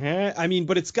like, I mean,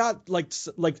 but it's got like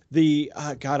the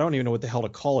God, I don't even know what the hell to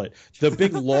call it. The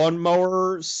big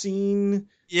lawnmower scene.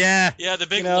 Yeah. Yeah, the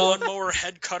big You know? lawnmower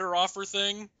head cutter offer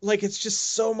thing. Like, it's just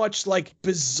so much like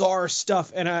bizarre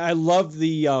stuff, and I love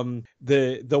the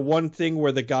one thing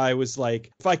where the guy was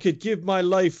like, if I could give my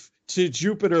life to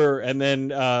Jupiter, and then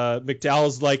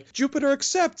McDowell's like, Jupiter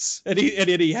accepts, and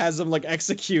he has him like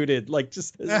executed. Like,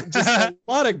 just a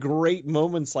lot of great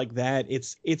moments like that.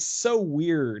 It's so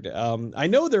weird. I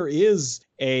know there is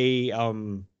a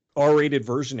R-rated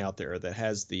version out there that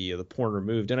has the porn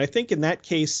removed, and I think in that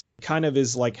case kind of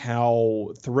is like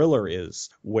how Thriller is,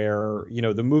 where, you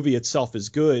know, the movie itself is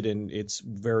good and it's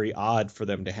very odd for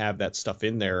them to have that stuff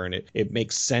in there, and it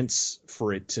makes sense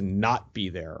for it to not be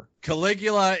there.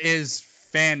 Caligula is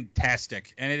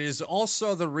fantastic, and it is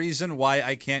also the reason why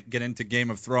I can't get into Game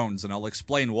of Thrones, and I'll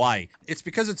explain why. It's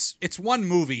because it's one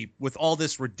movie with all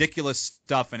this ridiculous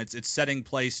stuff, and it's setting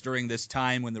place during this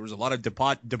time when there was a lot of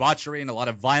debauchery and a lot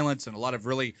of violence and a lot of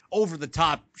really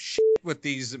over-the-top shit with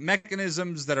these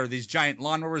mechanisms that are these giant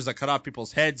lawnmowers that cut off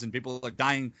people's heads, and people are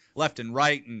dying left and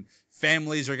right, and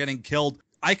families are getting killed.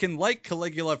 I can like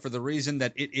Caligula for the reason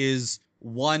that it is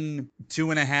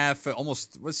 2.5,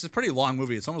 almost, it's a pretty long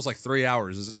movie. It's almost like 3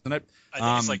 hours, isn't it? I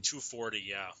think it's like 240,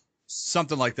 yeah.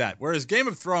 Something like that. Whereas Game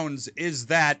of Thrones is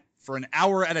that for an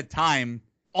hour at a time,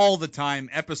 all the time,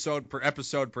 episode per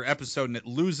episode per episode, and it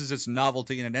loses its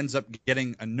novelty and it ends up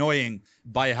getting annoying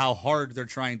by how hard they're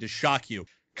trying to shock you.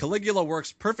 Caligula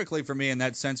works perfectly for me in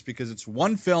that sense because it's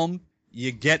one film.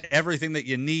 You get everything that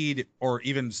you need, or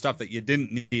even stuff that you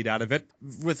didn't need out of it,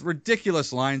 with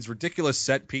ridiculous lines, ridiculous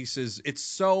set pieces. It's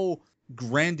so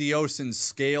grandiose in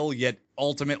scale, yet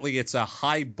ultimately it's a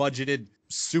high-budgeted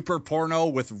super porno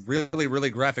with really, really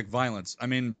graphic violence. I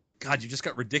mean, God, you just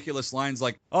got ridiculous lines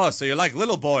like, oh, so you like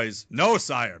little boys? No,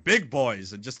 sire, big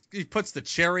boys. And just he puts the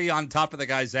cherry on top of the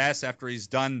guy's ass after he's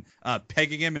done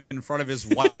pegging him in front of his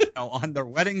wife on their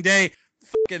wedding day.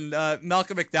 Fucking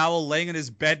Malcolm McDowell laying in his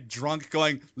bed drunk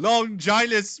going,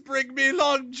 Longinus, bring me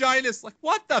Longinus. Like,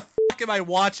 what the fuck am I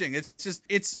watching?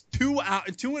 It's 2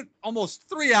 hours, almost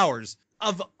 3 hours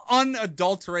of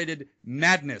unadulterated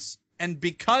madness. And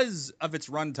because of its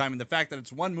runtime and the fact that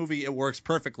it's one movie, it works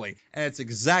perfectly. And it's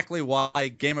exactly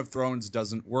why Game of Thrones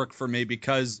doesn't work for me,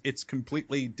 because it's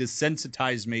completely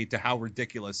desensitized me to how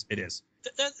ridiculous it is.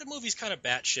 That movie's kind of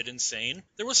batshit insane.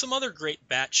 There were some other great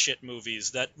batshit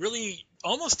movies that really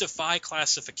almost defy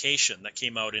classification that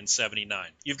came out in '79.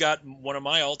 You've got one of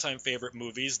my all-time favorite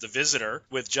movies, The Visitor,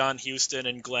 with John Huston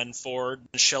and Glenn Ford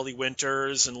and Shelley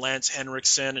Winters and Lance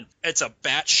Henriksen. And it's a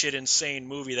batshit insane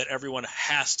movie that everyone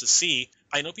has to see.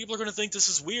 I know people are going to think this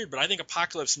is weird, but I think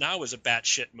Apocalypse Now is a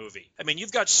batshit movie. I mean,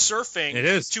 you've got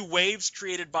surfing to waves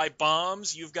created by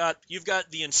bombs. You've got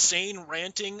the insane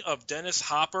ranting of Dennis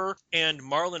Hopper and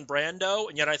Marlon Brando,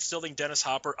 and yet I still think Dennis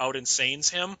Hopper out-insanes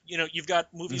him. You know, you've got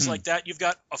movies like that. You've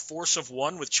got A Force of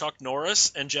One with Chuck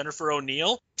Norris and Jennifer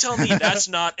O'Neill. Tell me that's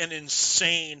not an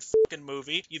insane fucking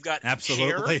movie. You've got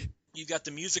Absolutely. Hair. You've got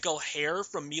the musical Hair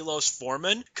from Milos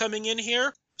Forman coming in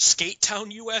here. Skate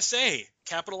Town USA,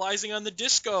 capitalizing on the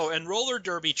disco and roller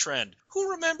derby trend.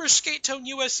 Who remembers Skate Town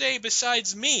USA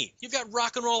besides me? You've got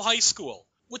Rock and Roll High School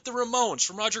with the Ramones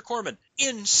from Roger Corman.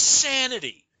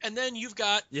 Insanity. And then you've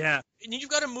got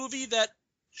a movie that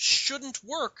shouldn't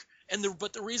work,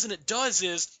 but the reason it does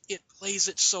is it plays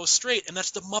it so straight, and that's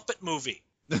the Muppet movie.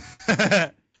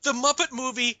 The Muppet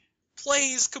movie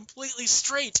plays completely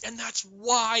straight, and that's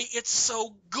why it's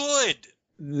so good.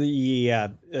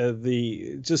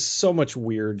 The just so much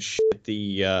weird shit.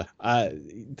 The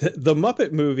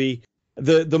Muppet movie,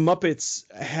 the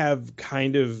Muppets have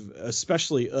kind of,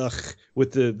 especially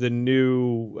with the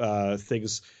new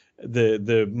things,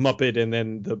 the Muppet, and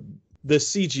then the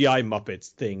CGI Muppets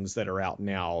things that are out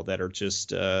now that are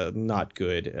just not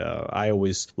good. I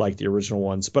always liked the original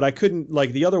ones, but I couldn't,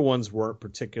 like, the other ones weren't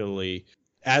particularly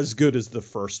as good as the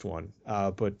first one.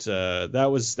 But that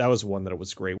was one that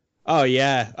was great. Oh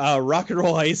yeah, Rock and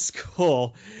Roll High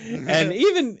School, and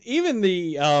even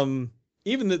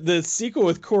the sequel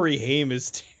with Corey Haim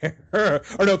is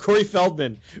Corey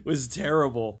Feldman was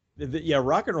terrible.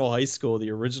 Rock and Roll High School, the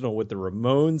original with the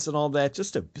Ramones and all that,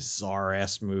 just a bizarre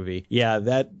ass movie. Yeah,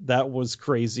 that was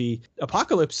crazy.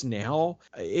 Apocalypse Now,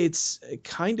 it's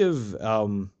kind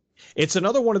of it's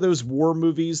another one of those war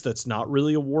movies that's not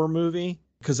really a war movie.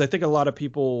 Because I think a lot of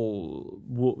people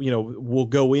will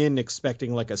go in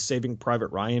expecting like a Saving Private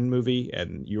Ryan movie,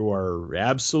 and you are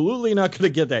absolutely not going to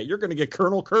get that. You're going to get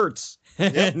Colonel Kurtz,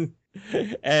 and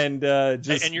you're going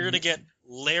to get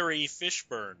Larry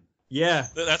Fishburne. Yeah.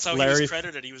 That's how he Larry. was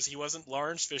credited. He wasn't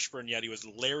Lawrence Fishburne yet. He was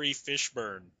Larry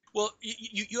Fishburne. Well,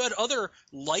 you had other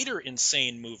lighter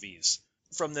insane movies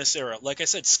from this era. Like I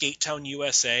said, Skate Town,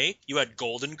 USA. You had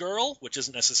Golden Girl, which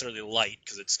isn't necessarily light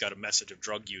because it's got a message of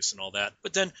drug use and all that.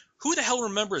 But then, who the hell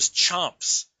remembers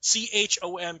Chomps?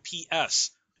 Chomps.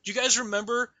 Do you guys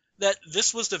remember that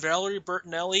this was the Valerie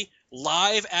Bertinelli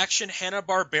live-action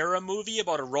Hanna-Barbera movie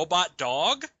about a robot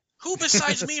dog? Who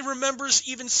besides me remembers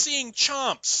even seeing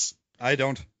Chomps? I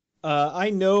don't. I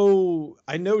know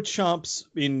Chomps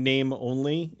in name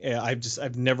only. I've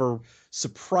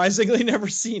surprisingly never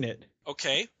seen it.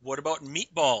 Okay, what about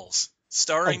Meatballs,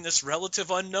 starring this relative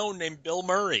unknown named Bill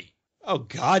Murray? Oh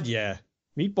God, yeah.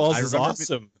 Meatballs I is remember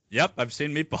awesome. Yep, I've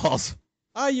seen Meatballs.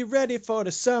 Are you ready for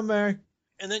the summer?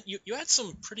 And then you had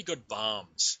some pretty good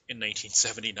bombs in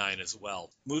 1979 as well.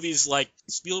 Movies like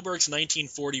Spielberg's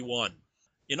 1941.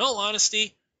 In all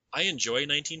honesty, I enjoy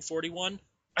 1941.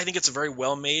 I think it's a very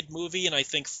well-made movie, and I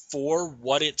think for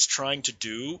what it's trying to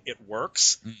do, it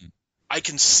works. Mm. I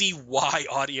can see why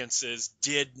audiences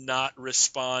did not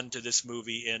respond to this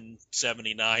movie in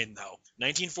 79, though.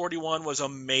 1941 was a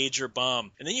major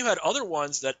bomb. And then you had other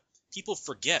ones that people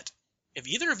forget. Have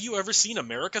either of you ever seen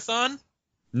Americathon?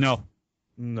 No.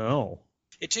 No.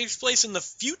 It takes place in the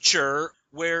future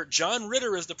where John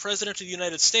Ritter is the president of the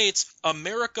United States.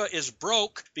 America is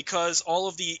broke because all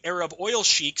of the Arab oil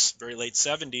sheiks, very late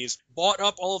 70s, bought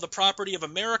up all of the property of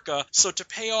America. So to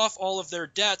pay off all of their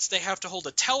debts, they have to hold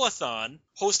a telethon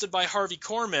hosted by Harvey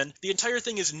Korman. The entire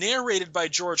thing is narrated by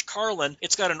George Carlin.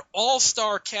 It's got an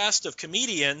all-star cast of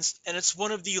comedians, and it's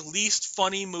one of the least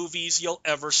funny movies you'll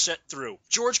ever sit through.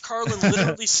 George Carlin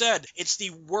literally said it's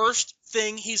the worst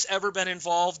thing he's ever been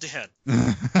involved in.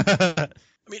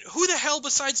 I mean, who the hell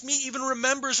besides me even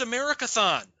remembers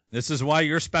Americathon? This is why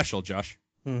you're special, Josh.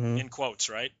 Mm-hmm. In quotes,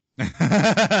 right?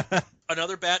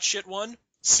 Another batshit one,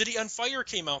 City on Fire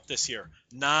came out this year.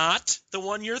 Not the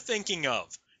one you're thinking of.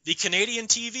 The Canadian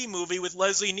TV movie with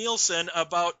Leslie Nielsen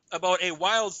about a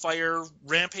wildfire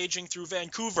rampaging through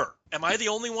Vancouver. Am I the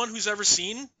only one who's ever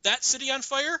seen that City on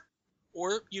Fire?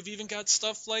 Or you've even got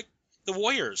stuff like The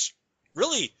Warriors.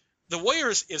 Really, The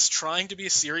Warriors is trying to be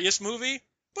a serious movie,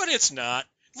 but it's not.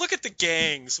 Look at the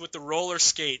gangs with the roller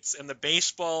skates and the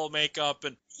baseball makeup,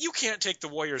 and you can't take The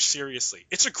Warriors seriously.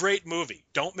 It's a great movie.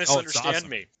 Don't misunderstand awesome.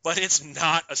 me. But it's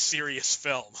not a serious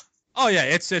film. Oh yeah,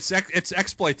 it's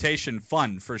exploitation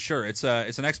fun for sure. It's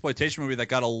an exploitation movie that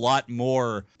got a lot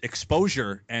more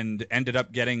exposure and ended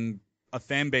up getting a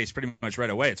fan base pretty much right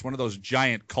away. It's one of those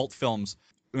giant cult films.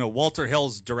 You know, Walter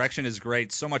Hill's direction is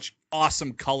great. So much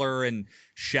awesome color and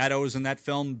shadows in that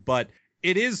film, but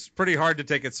it is pretty hard to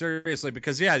take it seriously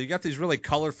because, yeah, you got these really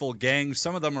colorful gangs.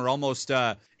 Some of them are almost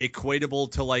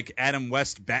equatable to, like, Adam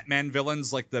West Batman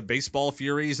villains, like the Baseball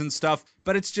Furies and stuff.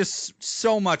 But it's just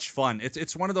so much fun.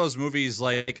 It's one of those movies,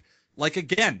 like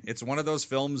again, it's one of those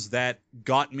films that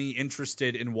got me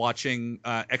interested in watching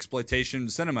exploitation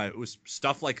cinema. It was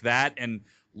stuff like that and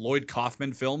Lloyd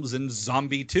Kaufman films and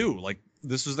Zombie 2. Like,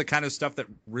 this was the kind of stuff that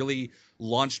really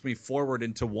launched me forward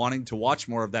into wanting to watch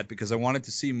more of that because I wanted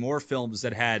to see more films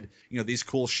that had, you know, these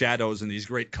cool shadows and these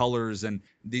great colors and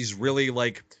these really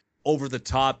like over the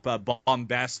top,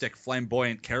 bombastic,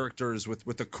 flamboyant characters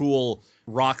with the cool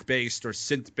rock based or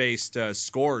synth based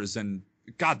scores. And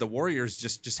God, The Warriors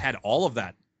just had all of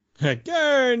that.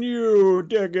 Can you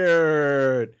dig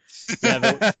it?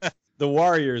 Yeah, the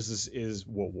Warriors is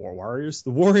Warriors?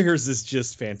 The Warriors is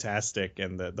just fantastic,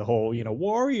 and the whole, you know,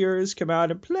 Warriors come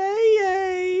out and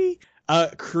play.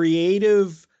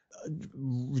 Creative,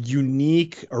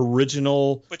 unique,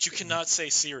 original. But you cannot say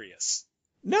serious.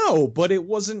 No, but it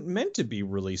wasn't meant to be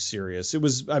really serious. It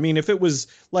was, I mean, if it was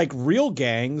like real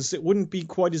gangs, it wouldn't be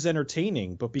quite as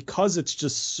entertaining. But because it's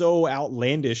just so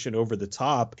outlandish and over the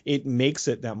top, it makes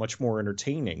it that much more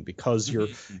entertaining because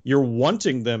you're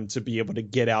wanting them to be able to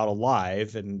get out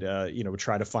alive and, you know,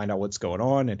 try to find out what's going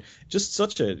on. And just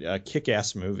such a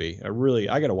kick-ass movie.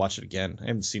 I got to watch it again. I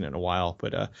haven't seen it in a while,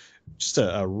 but just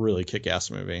a really kick-ass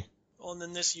movie. Well, and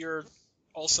then this year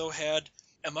also had...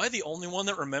 Am I the only one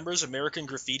that remembers American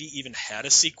Graffiti even had a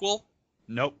sequel?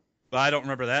 Nope. I don't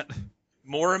remember that.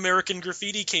 More American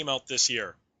Graffiti came out this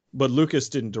year. But Lucas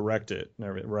didn't direct it,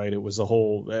 right? It was a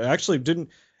whole... Actually, didn't...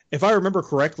 If I remember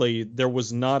correctly, there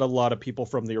was not a lot of people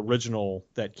from the original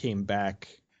that came back.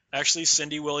 Actually,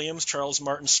 Cindy Williams, Charles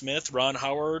Martin Smith, Ron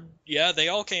Howard, yeah, they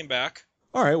all came back.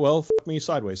 All right, well, fuck me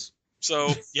sideways.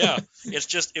 So, yeah,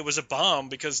 it was a bomb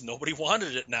because nobody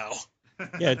wanted it now.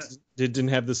 Yeah, it didn't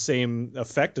have the same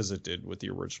effect as it did with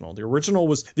the original. The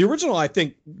original, I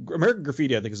think, American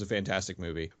Graffiti, I think, is a fantastic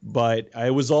movie, but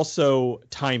it was also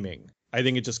timing. I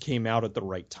think it just came out at the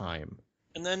right time.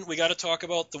 And then we got to talk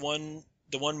about the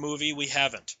one movie we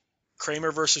haven't.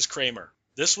 Kramer versus Kramer.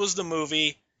 This was the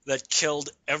movie that killed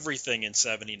everything in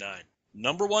 79.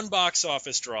 #1 box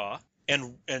office draw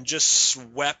and just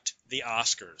swept the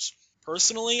Oscars.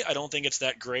 Personally, I don't think it's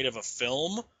that great of a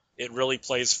film. It really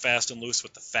plays fast and loose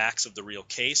with the facts of the real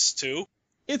case, too.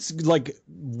 It's like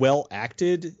well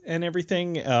acted and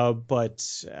everything,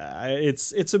 but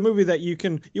it's a movie that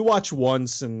you watch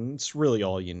once and it's really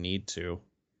all you need to.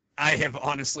 I have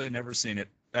honestly never seen it.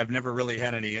 I've never really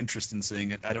had any interest in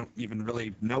seeing it. I don't even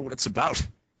really know what it's about.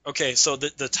 Okay, so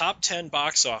the top 10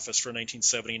 box office for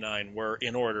 1979 were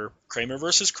in order: Kramer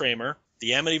versus Kramer,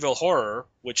 The Amityville Horror,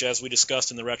 which, as we discussed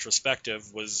in the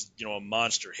retrospective, was a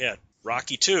monster hit,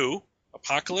 Rocky II,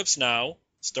 Apocalypse Now,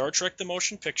 Star Trek: The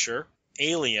Motion Picture,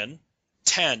 Alien,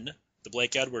 10, the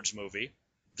Blake Edwards movie,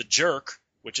 The Jerk,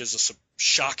 which is a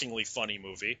shockingly funny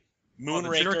movie,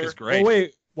 Moonraker. The Jerk is great. Oh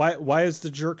wait, why is The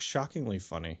Jerk shockingly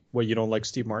funny? What, you don't like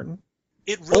Steve Martin?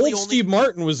 It really Steve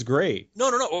Martin was great.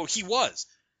 No. Oh, he was.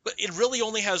 But it really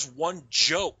only has one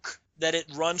joke that it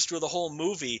runs through the whole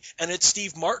movie, and it's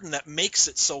Steve Martin that makes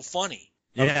it so funny.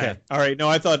 Yeah. Okay. All right. No,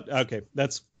 I thought, okay,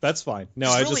 that's fine. No,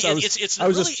 I was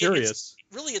just curious.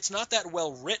 It's not that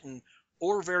well written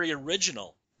or very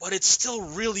original, but it's still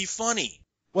really funny.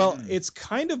 Well, it's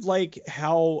kind of like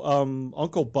how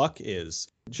Uncle Buck is.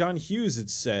 John Hughes had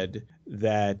said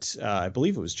that, I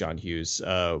believe it was John Hughes,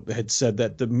 had said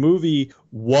that the movie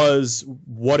was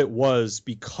what it was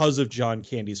because of John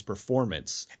Candy's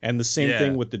performance. And the same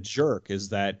thing with The Jerk is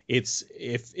that it's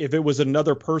if it was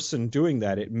another person doing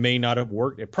that, it may not have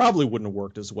worked. It probably wouldn't have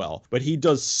worked as well. But he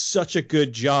does such a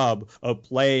good job of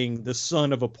playing the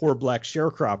son of a poor black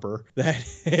sharecropper that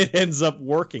it ends up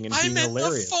working and being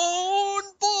hilarious. The phone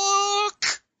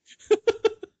book!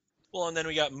 Well, and then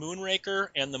we got Moonraker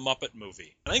and the Muppet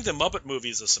movie. I think the Muppet movie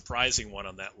is a surprising one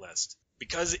on that list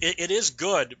because it is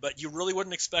good, but you really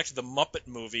wouldn't expect the Muppet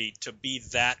movie to be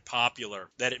that popular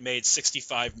that it made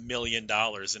 $65 million in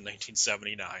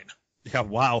 1979. Yeah,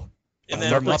 wow. And then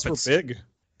Their Muppets were big.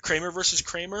 Kramer versus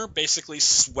Kramer basically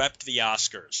swept the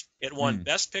Oscars. It won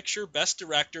Best Picture, Best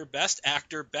Director, Best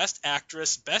Actor, Best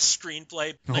Actress, Best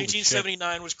Screenplay.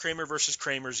 1979 was Kramer versus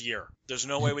Kramer's year. There's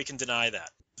no way we can deny that.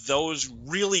 Those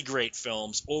really great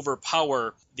films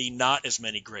overpower the not as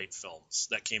many great films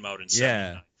that came out in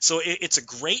 79. Yeah. So it's a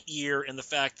great year in the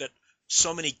fact that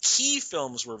so many key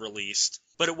films were released,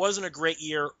 but it wasn't a great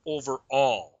year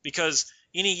overall because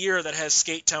any year that has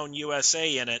Skate Town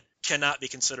USA in it cannot be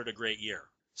considered a great year.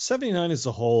 79 as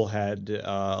a whole had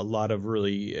a lot of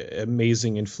really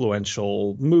amazing,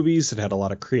 influential movies. It had a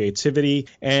lot of creativity.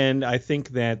 And I think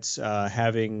that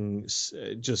having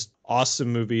just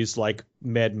awesome movies like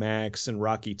Mad Max and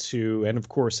Rocky II, and of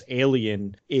course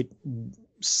Alien, it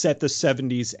set the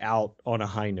 70s out on a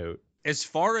high note. As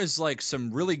far as like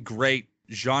some really great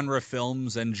genre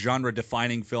films and genre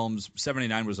defining films,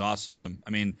 79 was awesome. I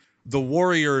mean, The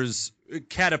Warriors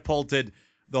catapulted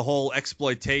the whole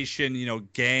exploitation,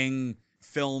 gang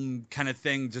film kind of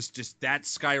thing, just that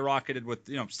skyrocketed with,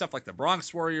 stuff like the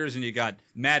Bronx Warriors, and you got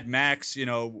Mad Max,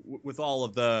 with all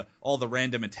the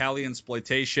random Italian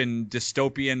exploitation,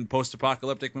 dystopian,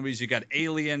 post-apocalyptic movies. You got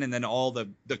Alien, and then all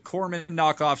the Corman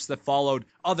knockoffs that followed,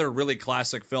 other really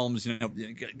classic films.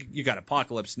 You got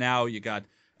Apocalypse Now, you got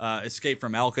Escape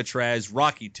from Alcatraz,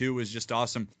 Rocky II is just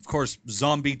awesome. Of course,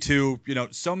 Zombie 2,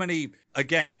 so many,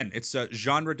 again, it's a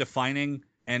genre defining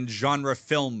and genre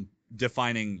film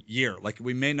defining year. Like,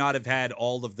 we may not have had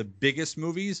all of the biggest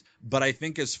movies, but I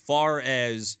think as far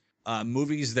as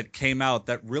movies that came out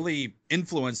that really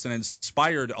influenced and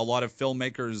inspired a lot of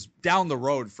filmmakers down the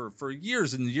road for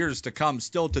years and years to come,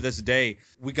 still to this day,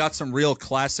 we got some real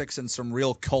classics and some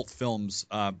real cult films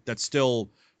that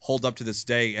still hold up to this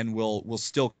day and will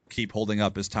still keep holding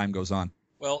up as time goes on.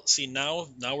 Well, see, now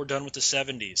we're done with the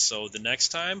 70s, so the next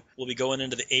time we'll be going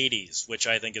into the 80s, which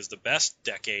I think is the best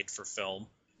decade for film.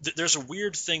 There's a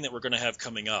weird thing that we're going to have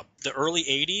coming up. The early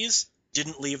 80s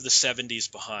didn't leave the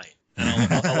 70s behind.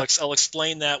 And I'll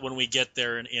explain that when we get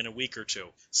there in a week or two.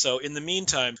 So in the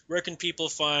meantime, where can people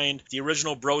find the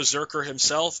original Bro Zerker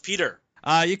himself, Peter?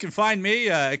 You can find me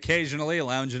occasionally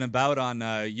lounging about on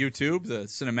YouTube, the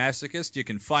Cinemasochist. You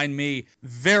can find me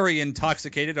very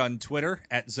intoxicated on Twitter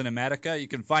at Cinematica. You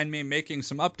can find me making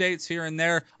some updates here and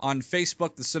there on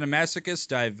Facebook, the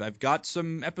Cinemasochist. I've got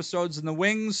some episodes in the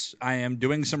wings. I am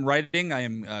doing some writing. I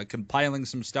am compiling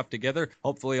some stuff together.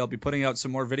 Hopefully I'll be putting out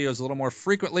some more videos a little more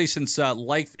frequently since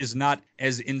life is not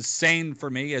as insane for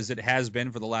me as it has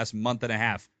been for the last month and a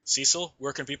half. Cecil,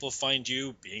 where can people find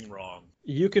you being wrong?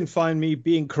 You can find me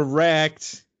being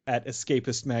correct at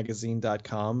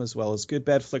escapistmagazine.com, as well as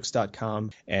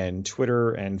goodbadflix.com and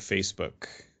Twitter and Facebook.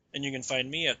 And you can find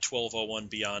me at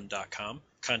 1201beyond.com.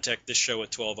 Contact this show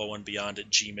at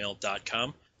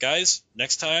 1201beyond@gmail.com. Guys,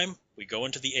 next time we go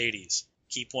into the 80s.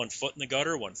 Keep one foot in the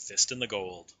gutter, one fist in the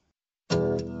gold.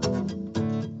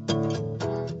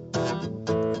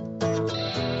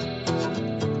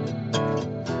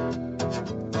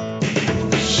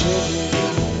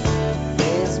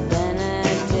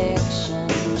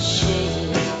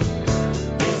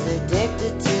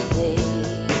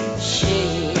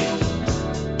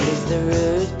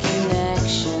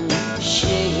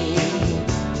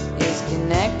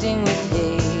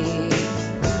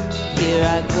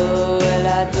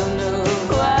 I don't know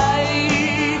why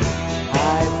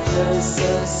I feel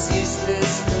so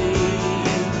ceaselessly.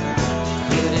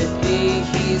 Could it be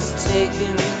he's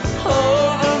taken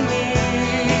over me?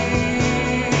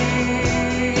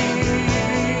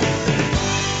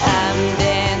 I'm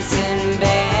dancing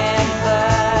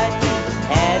barefoot,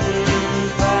 heading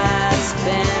for a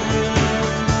spin.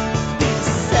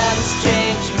 Some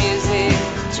strange music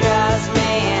draws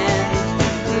me in,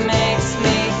 makes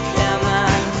me come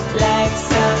on like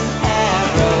some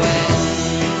heroin.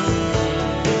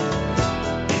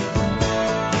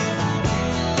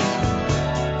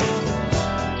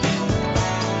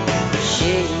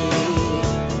 She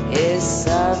is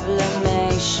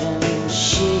sublimation.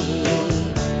 She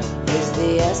is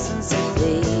the essence of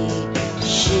thee.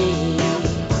 She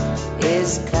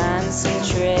is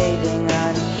concentrating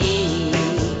on he,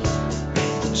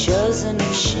 the chosen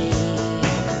of she.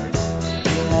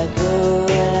 Here I go,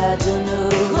 and I don't know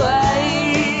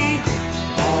why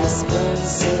I spin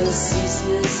so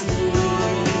ceaselessly.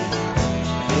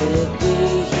 Could it be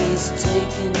he's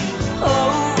taken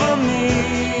over me?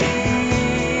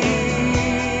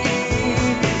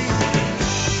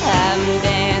 I'm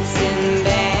dancing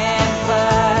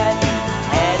barefoot,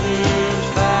 heading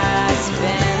for a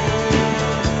spin.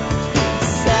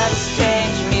 Some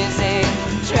strange music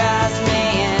draws me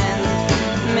in,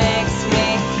 makes me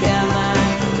come on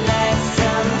like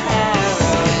some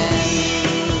heroin.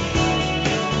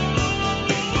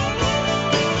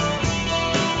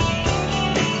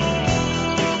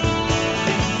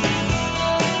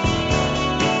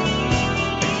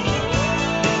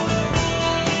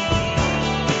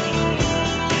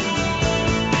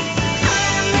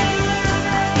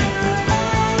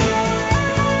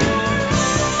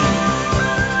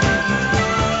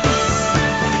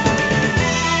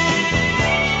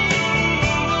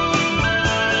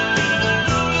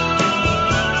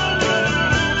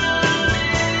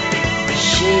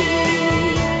 She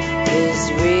is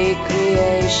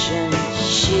recreation.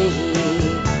 She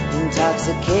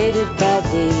intoxicated by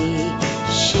thee.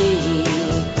 She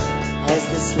has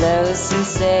the slow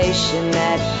sensation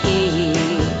that he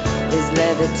is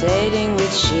levitating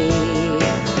with she.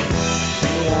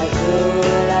 Here I go,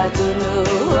 and I don't know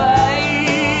why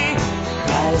I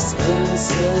spin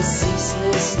so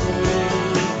ceaselessly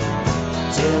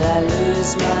till I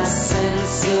lose my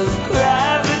sense of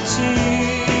gravity.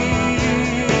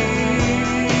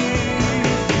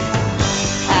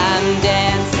 I'm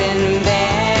dancing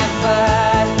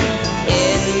barefoot,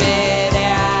 in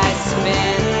midair I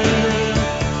spin.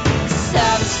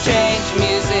 Some strange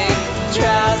music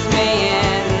draws me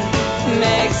in,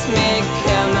 makes me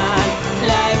come on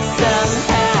like some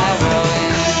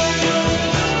heroin.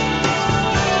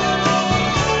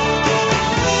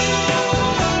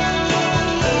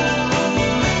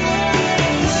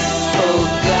 Oh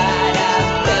God, I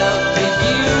fell for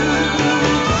you.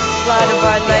 Light of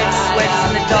our life sweats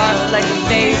in the dark like a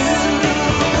face.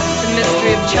 The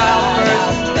mystery of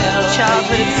childbirth,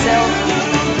 childhood itself,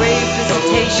 grave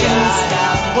visitations.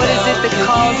 What is it that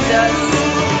calls us?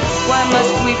 Why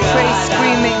must we pray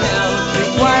screaming?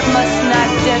 Why must not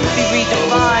death be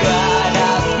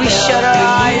redefined? We shut our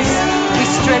eyes, we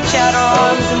stretch out our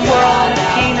arms and whirl on a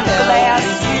pane of glass.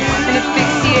 An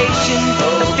asphyxiation,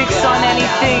 a fix on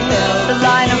anything. The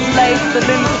line of life, the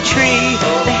limb of tree,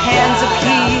 the hands of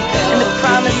he, and the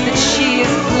promise that she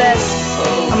is blessed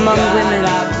among women.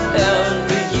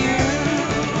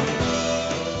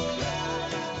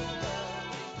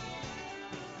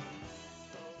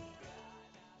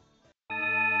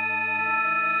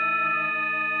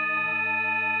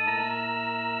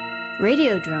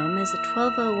 Radiodrome is a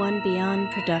 1201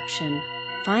 Beyond production.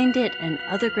 Find it and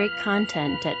other great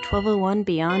content at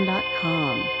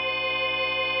 1201beyond.com.